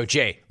 Yo,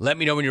 Jay, let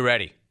me know when you're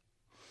ready.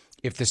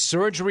 If the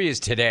surgery is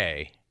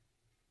today,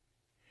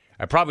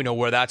 I probably know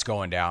where that's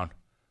going down.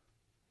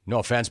 No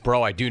offense,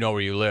 bro. I do know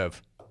where you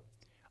live.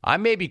 I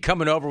may be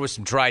coming over with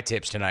some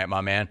tri-tips tonight,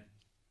 my man.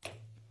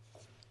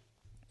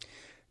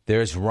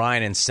 There's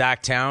Ryan in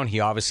Sacktown. He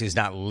obviously is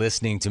not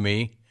listening to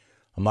me.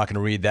 I'm not going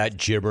to read that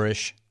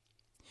gibberish.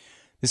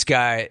 This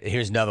guy,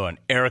 here's another one.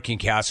 Eric in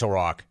Castle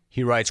Rock.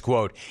 He writes,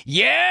 quote,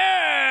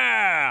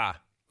 yeah!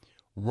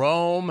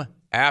 Rome,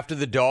 after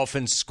the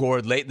Dolphins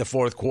scored late in the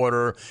fourth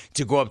quarter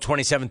to go up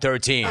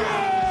 27-13.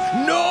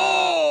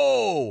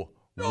 No!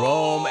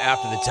 Rome,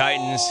 after the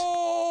Titans,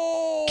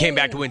 came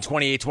back to win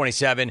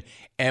 28-27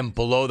 and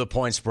below the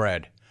point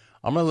spread.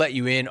 I'm going to let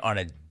you in on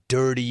a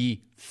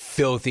dirty,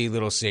 filthy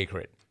little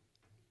secret.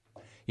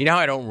 You know how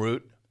I don't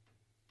root?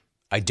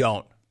 I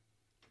don't.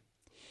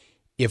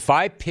 If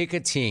I pick a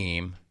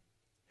team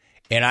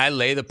and I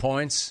lay the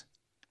points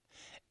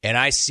and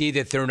I see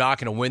that they're not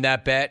going to win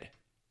that bet,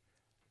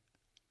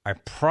 I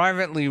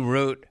privately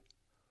root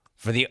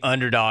for the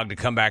underdog to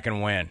come back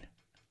and win.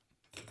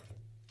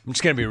 I'm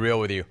just going to be real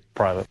with you.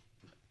 Private.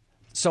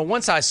 So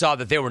once I saw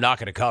that they were not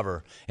going to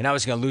cover and I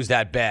was going to lose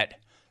that bet,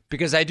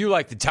 because I do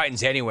like the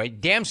Titans anyway,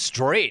 damn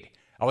straight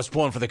I was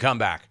pulling for the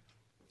comeback.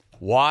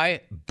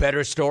 Why?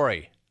 Better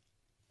story.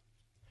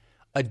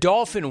 A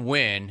Dolphin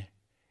win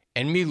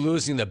and me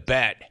losing the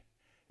bet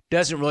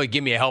doesn't really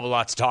give me a hell of a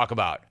lot to talk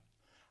about.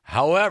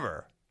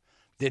 However,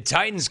 the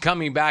Titans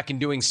coming back and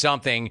doing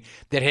something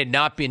that had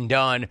not been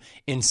done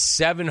in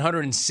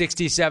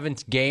 767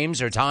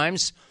 games or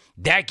times,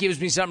 that gives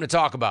me something to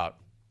talk about.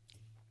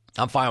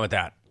 I'm fine with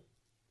that.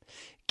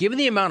 Given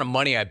the amount of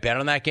money I bet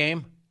on that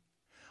game,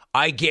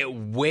 I get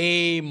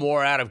way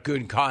more out of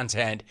good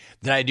content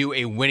than I do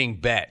a winning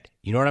bet.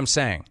 You know what I'm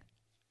saying?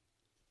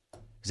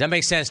 Does that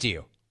make sense to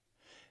you?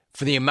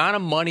 For the amount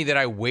of money that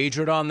I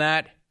wagered on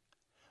that,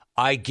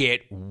 I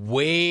get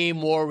way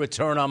more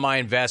return on my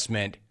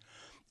investment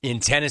in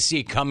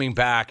Tennessee coming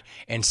back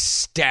and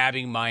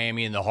stabbing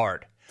Miami in the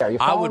heart.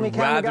 I would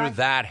rather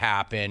that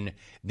happen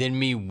than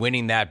me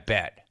winning that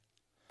bet.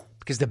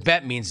 Because the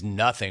bet means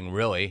nothing,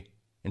 really,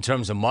 in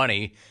terms of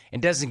money,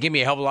 and doesn't give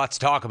me a hell of a lot to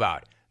talk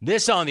about.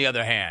 This, on the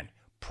other hand,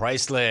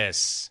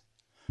 priceless.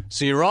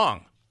 So you're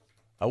wrong.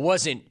 I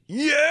wasn't,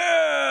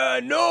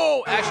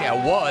 no. Actually,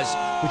 I was,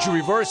 but you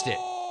reversed it.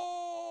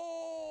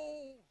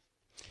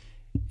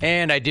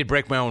 And I did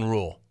break my own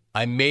rule.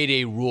 I made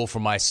a rule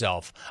for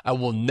myself. I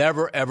will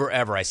never, ever,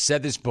 ever, I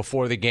said this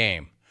before the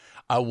game,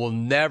 I will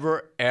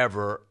never,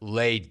 ever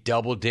lay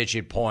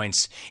double-digit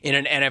points in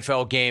an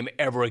NFL game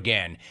ever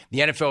again. The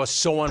NFL is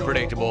so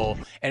unpredictable,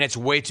 and it's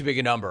way too big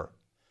a number.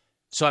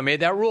 So I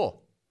made that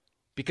rule.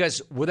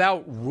 Because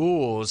without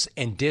rules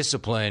and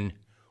discipline,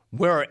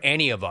 where are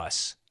any of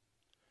us?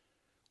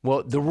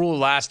 Well, the rule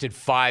lasted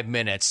 5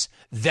 minutes.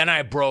 Then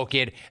I broke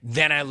it.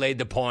 Then I laid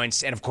the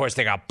points. And, of course,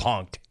 they got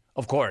punked.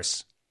 Of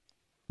course.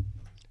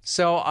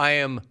 So I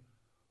am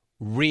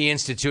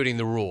reinstituting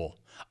the rule.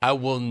 I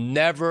will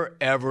never,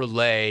 ever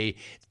lay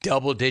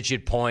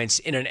double-digit points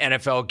in an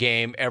NFL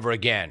game ever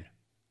again.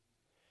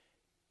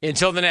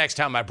 Until the next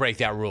time I break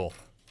that rule.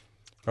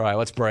 All right,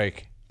 let's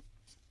break.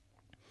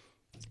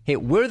 Hey,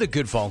 where are the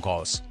good phone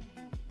calls?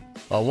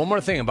 One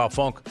more thing about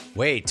phone.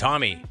 Wait,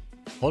 Tommy.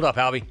 Hold up,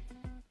 Albie.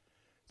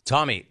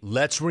 Tommy,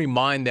 let's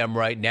remind them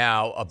right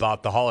now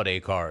about the holiday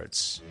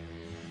cards.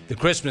 The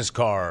Christmas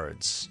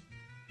cards.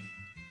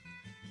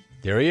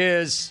 There he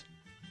is.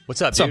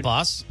 What's up, dude? What's up,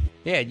 boss?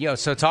 Yeah,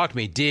 so talk to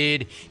me.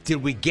 Did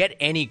we get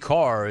any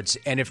cards?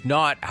 And if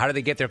not, how do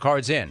they get their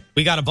cards in?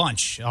 We got a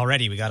bunch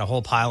already. We got a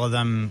whole pile of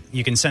them.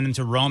 You can send them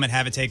to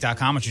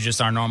rome@haveitake.com, which is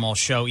just our normal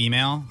show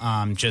email.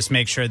 Just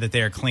make sure that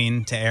they are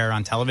clean to air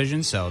on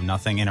television, so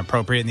nothing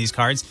inappropriate in these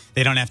cards.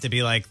 They don't have to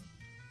be like,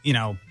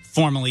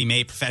 formally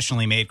made,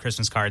 professionally made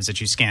Christmas cards that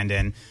you scanned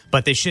in,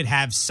 but they should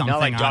have something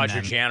on them. Not like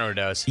Dodger Janitor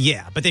does.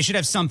 Yeah, but they should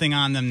have something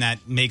on them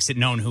that makes it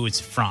known who it's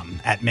from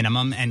at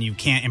minimum, and you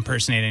can't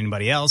impersonate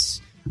anybody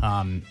else.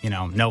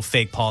 No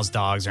fake Paul's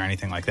dogs or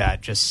anything like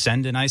that. Just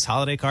send a nice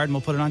holiday card and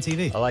we'll put it on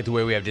TV. I like the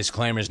way we have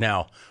disclaimers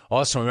now.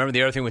 Also, remember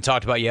the other thing we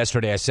talked about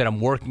yesterday? I said I'm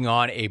working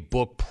on a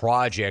book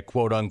project,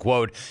 quote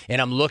unquote,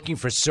 and I'm looking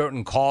for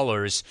certain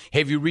callers.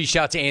 Have you reached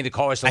out to any of the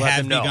callers to let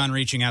them know? I have begun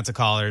reaching out to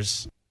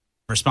callers.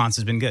 Response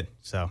has been good.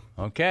 So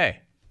okay.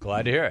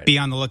 Glad to hear it. Be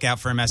on the lookout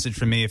for a message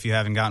from me if you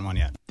haven't gotten one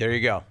yet. There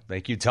you go.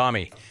 Thank you,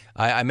 Tommy.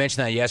 I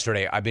mentioned that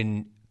yesterday. I've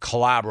been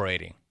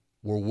collaborating.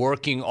 We're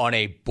working on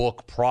a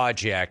book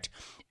project,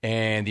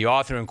 and the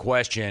author in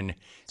question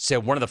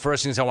said one of the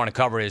first things I want to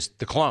cover is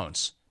the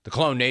clones, the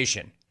Clone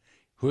Nation,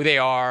 who they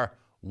are,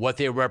 what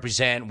they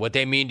represent, what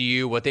they mean to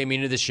you, what they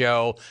mean to the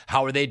show,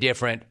 how are they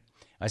different.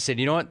 I said,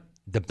 you know what?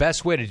 The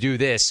best way to do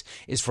this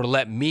is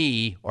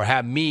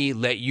have me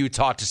let you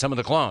talk to some of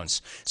the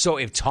clones. So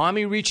if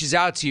Tommy reaches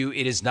out to you,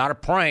 it is not a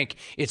prank.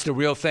 It's the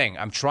real thing.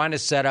 I'm trying to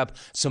set up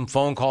some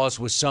phone calls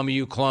with some of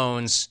you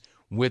clones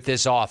with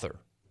this author.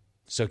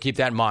 So keep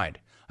that in mind.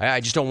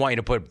 I just don't want you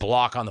to put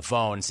block on the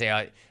phone and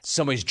say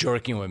somebody's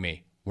jerking with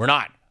me. We're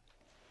not.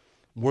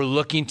 We're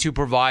looking to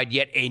provide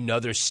yet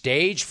another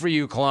stage for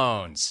you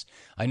clones.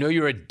 I know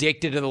you're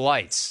addicted to the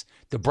lights,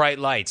 the bright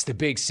lights, the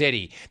big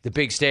city, the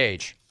big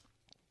stage.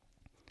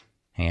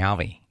 Hey,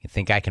 Alvy, you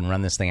think I can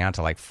run this thing out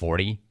to like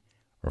 40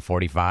 or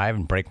 45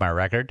 and break my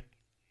record?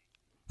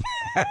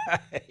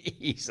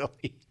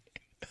 Easily.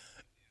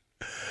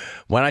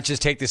 Why not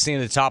just take this thing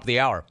to the top of the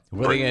hour?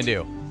 What are they going to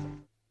do?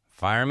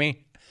 Fire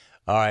me?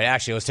 All right,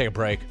 actually, let's take a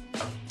break.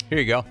 Here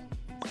you go.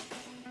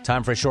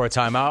 Time for a short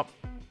timeout.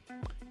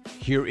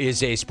 Here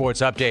is a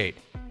sports update.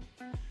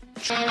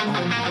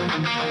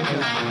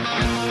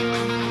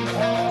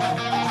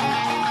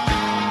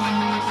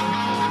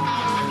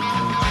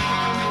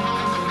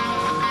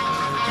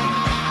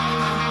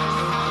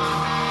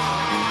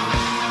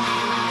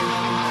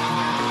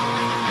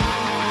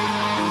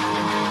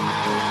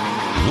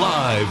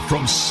 Live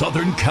from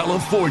Southern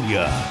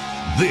California,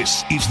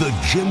 this is the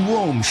Jim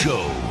Rome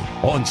Show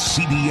on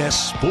CBS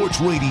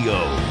Sports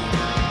Radio.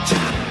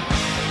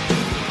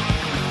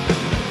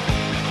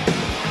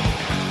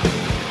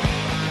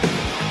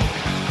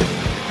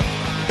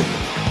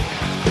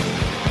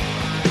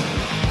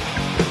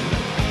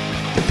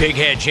 Big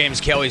head James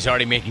Kelly's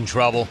already making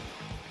trouble.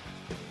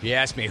 You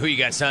asked me, who you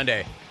got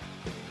Sunday?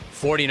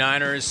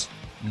 49ers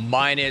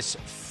minus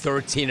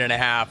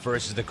 13.5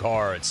 versus the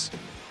Cards.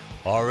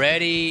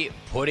 Already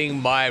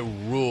putting my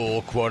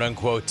rule, quote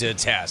unquote, to the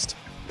test.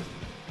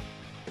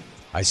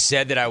 I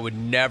said that I would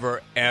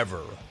never,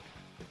 ever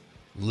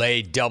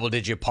lay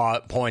double-digit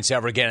points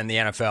ever again in the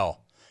NFL.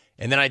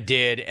 And then I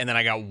did, and then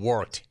I got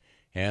worked.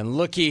 And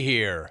looky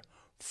here.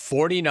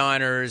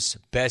 49ers,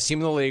 best team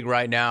in the league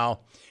right now,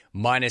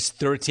 minus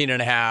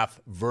 13.5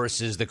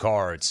 versus the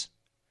Cards.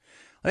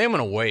 I think I'm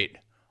going to wait.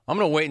 I'm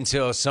going to wait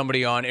until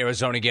somebody on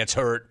Arizona gets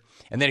hurt,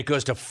 and then it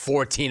goes to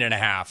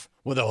 14.5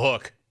 with a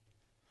hook.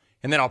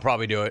 And then I'll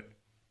probably do it.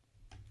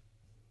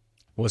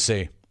 We'll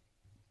see.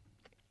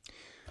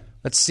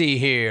 Let's see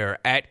here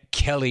at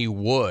Kelly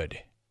Wood.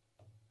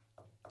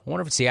 I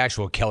wonder if it's the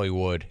actual Kelly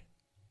Wood.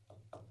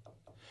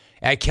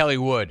 At Kelly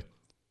Wood,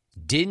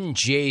 didn't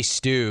Jay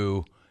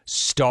Stu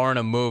star in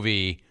a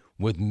movie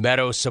with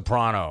Meadow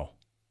Soprano?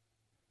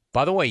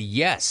 By the way,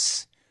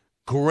 yes.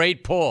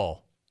 Great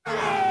pull.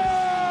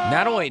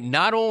 Not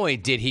only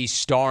did he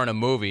star in a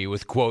movie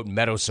with, quote,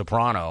 Meadow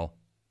Soprano,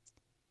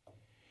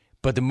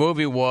 but the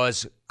movie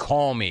was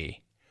Call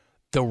Me,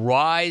 The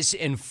Rise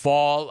and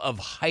Fall of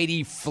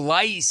Heidi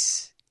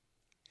Fleiss.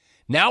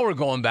 Now we're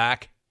going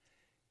back.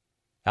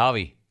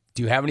 Alvy,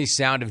 do you have any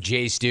sound of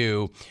Jay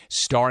Stu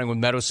starring with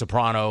Meadow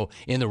Soprano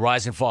in The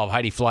Rise and Fall of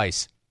Heidi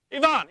Fleiss?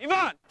 Yvonne,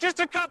 just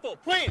a couple,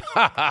 please.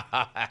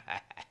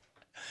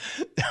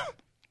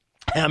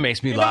 That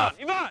makes me laugh.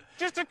 Yvonne,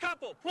 just a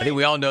couple, please. I think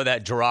we all know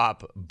that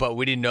drop, but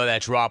we didn't know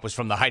that drop was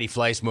from the Heidi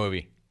Fleiss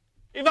movie.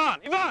 Yvonne,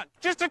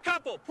 just a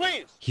couple,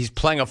 please. He's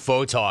playing a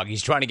photog.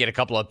 He's trying to get a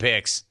couple of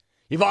picks.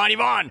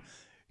 Yvonne,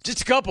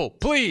 just a couple,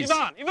 please.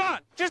 Yvonne,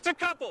 just a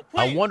couple,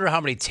 please. I wonder how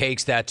many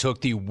takes that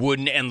took the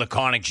wooden and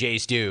laconic Jay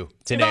Stu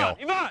to nail.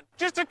 Yvonne,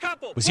 just a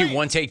couple, Was please. he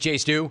one take Jay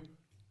Stu?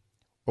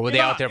 Or were they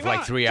out there for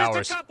like 3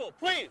 hours? Just a couple,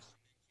 please.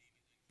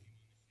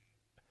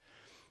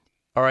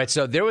 All right,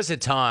 so there was a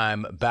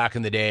time back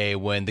in the day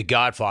when The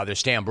Godfather,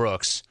 Stan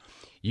Brooks,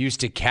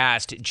 used to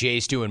cast Jay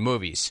Stu in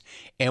movies.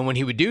 And when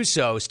he would do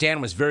so,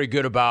 Stan was very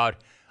good about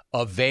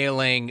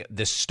availing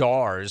the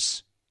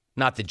stars.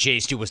 Not that Jay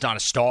Stu was not a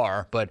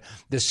star, but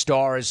the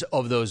stars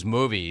of those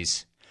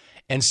movies.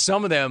 And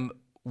some of them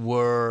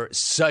were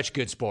such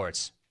good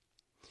sports.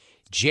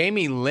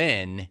 Jamie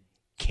Lynn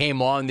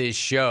came on this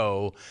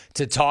show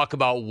to talk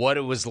about what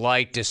it was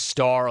like to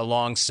star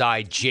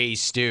alongside Jay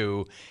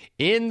Stu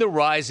in The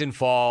Rise and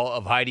Fall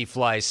of Heidi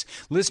Fleiss.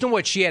 Listen to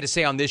what she had to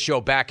say on this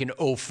show back in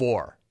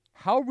 2004.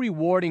 How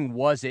rewarding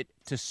was it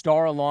to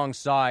star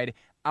alongside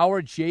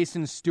our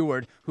Jason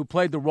Stewart, who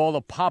played the role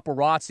of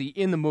paparazzi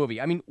in the movie?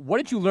 I mean, what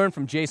did you learn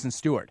from Jason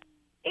Stewart?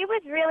 It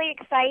was really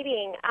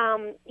exciting.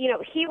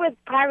 He was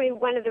probably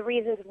one of the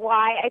reasons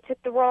why I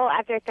took the role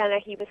after I found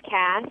out he was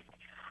cast.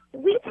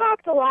 We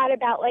talked a lot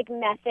about,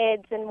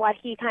 methods and what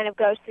he kind of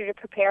goes through to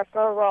prepare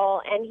for a role,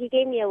 and he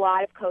gave me a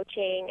lot of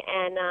coaching,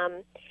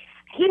 and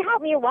he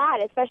helped me a lot,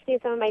 especially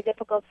in some of my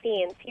difficult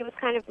scenes. He was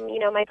kind of,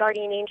 my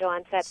guardian angel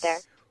on set there.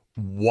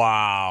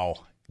 Wow.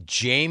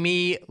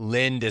 Jamie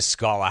Lynn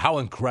Descala. How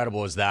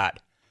incredible is that?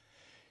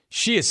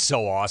 She is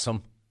so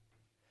awesome.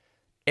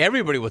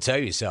 Everybody will tell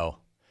you so.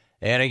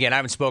 And again, I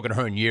haven't spoken to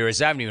her in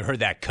years. I haven't even heard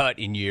that cut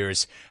in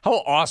years. How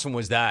awesome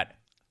was that?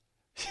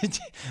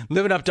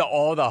 Living up to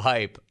all the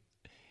hype.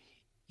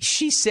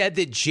 She said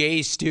that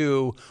Jay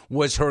Stu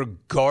was her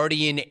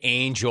guardian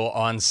angel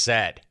on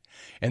set.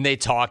 And they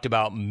talked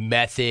about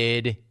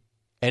method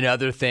and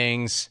other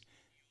things.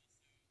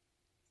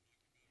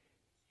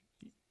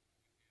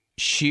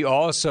 She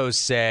also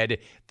said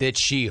that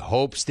she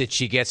hopes that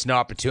she gets an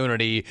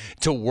opportunity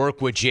to work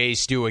with Jay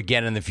Stu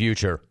again in the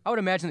future. I would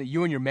imagine that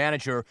you and your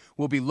manager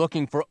will be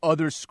looking for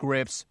other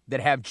scripts that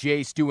have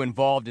Jay Stu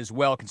involved as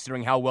well,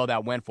 considering how well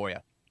that went for you.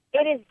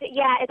 It is,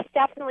 yeah, it's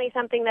definitely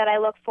something that I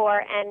look for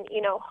and,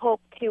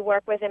 hope to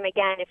work with him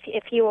again,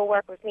 if he will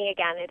work with me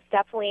again. It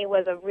definitely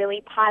was a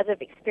really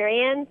positive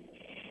experience,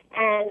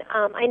 and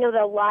I know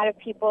that a lot of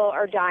people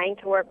are dying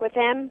to work with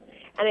him,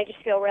 and I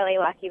just feel really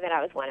lucky that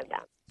I was one of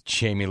them.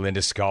 Jamie Lynn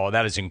Descala,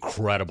 that is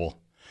incredible.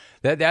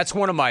 That's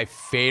one of my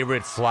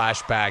favorite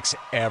flashbacks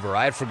ever.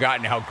 I had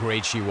forgotten how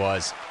great she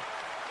was.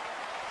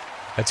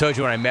 I told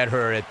you when I met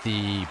her at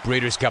the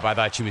Breeders' Cup, I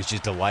thought she was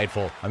just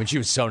delightful. I mean, she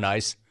was so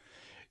nice.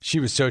 She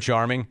was so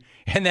charming.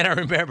 And then I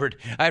remembered,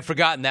 I had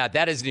forgotten that.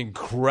 That is an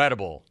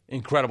incredible,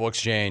 incredible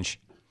exchange.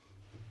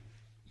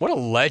 What a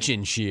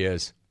legend she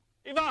is.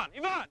 Yvonne,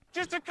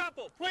 just a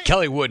couple, please.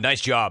 Kelly Wood,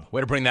 nice job.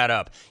 Way to bring that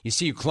up. You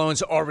see, you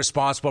clones are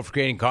responsible for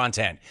creating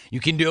content. You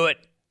can do it.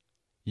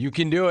 You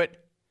can do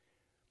it.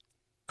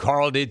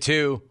 Carl did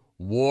too.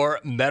 Wore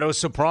Meadow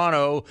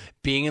Soprano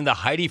being in the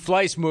Heidi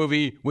Fleiss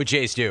movie with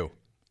Jay Stu.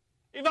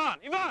 Yvonne,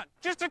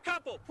 just a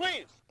couple,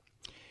 please.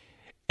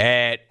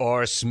 At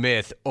R.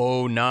 Smith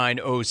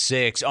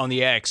 0906 on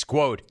the X,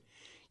 quote,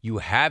 "You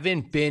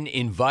haven't been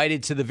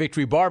invited to the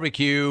Victory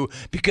Barbecue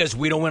because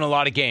we don't win a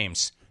lot of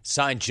games."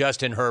 Signed,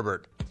 Justin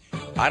Herbert.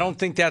 I don't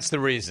think that's the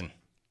reason.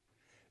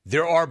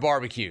 There are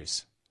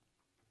barbecues.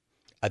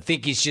 I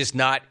think he's just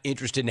not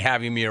interested in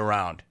having me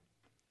around.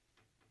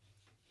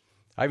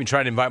 I even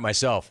tried to invite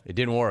myself. It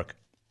didn't work.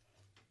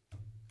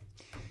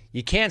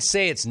 You can't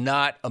say it's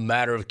not a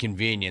matter of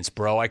convenience,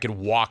 bro. I could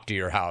walk to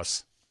your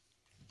house.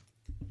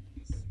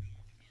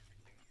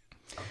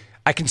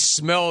 I can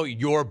smell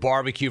your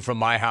barbecue from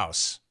my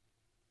house.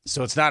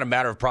 So it's not a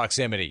matter of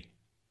proximity.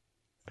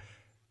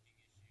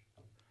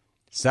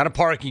 It's not a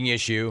parking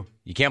issue.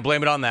 You can't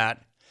blame it on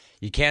that.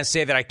 You can't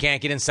say that I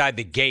can't get inside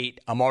the gate.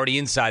 I'm already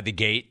inside the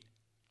gate.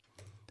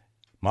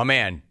 My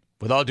man,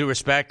 with all due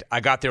respect,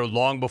 I got there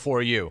long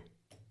before you.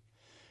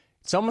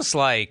 It's almost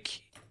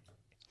like,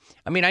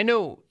 I mean, I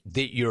know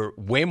that you're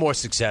way more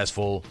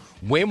successful,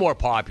 way more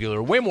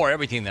popular, way more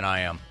everything than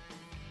I am.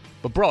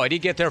 But, bro, I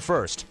did get there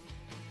first.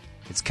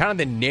 It's kind of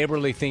the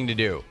neighborly thing to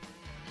do.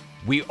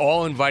 We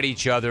all invite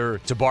each other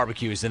to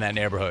barbecues in that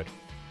neighborhood.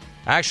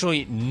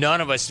 Actually, none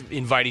of us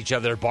invite each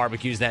other to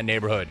barbecues in that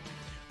neighborhood.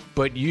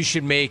 But you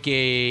should make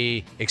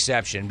a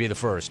exception, be the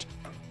first.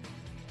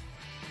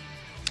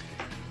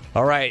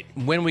 All right,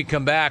 when we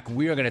come back,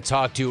 we are going to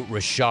talk to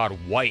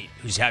Rashad White,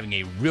 who's having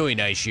a really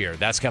nice year.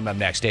 That's coming up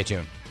next. Stay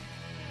tuned.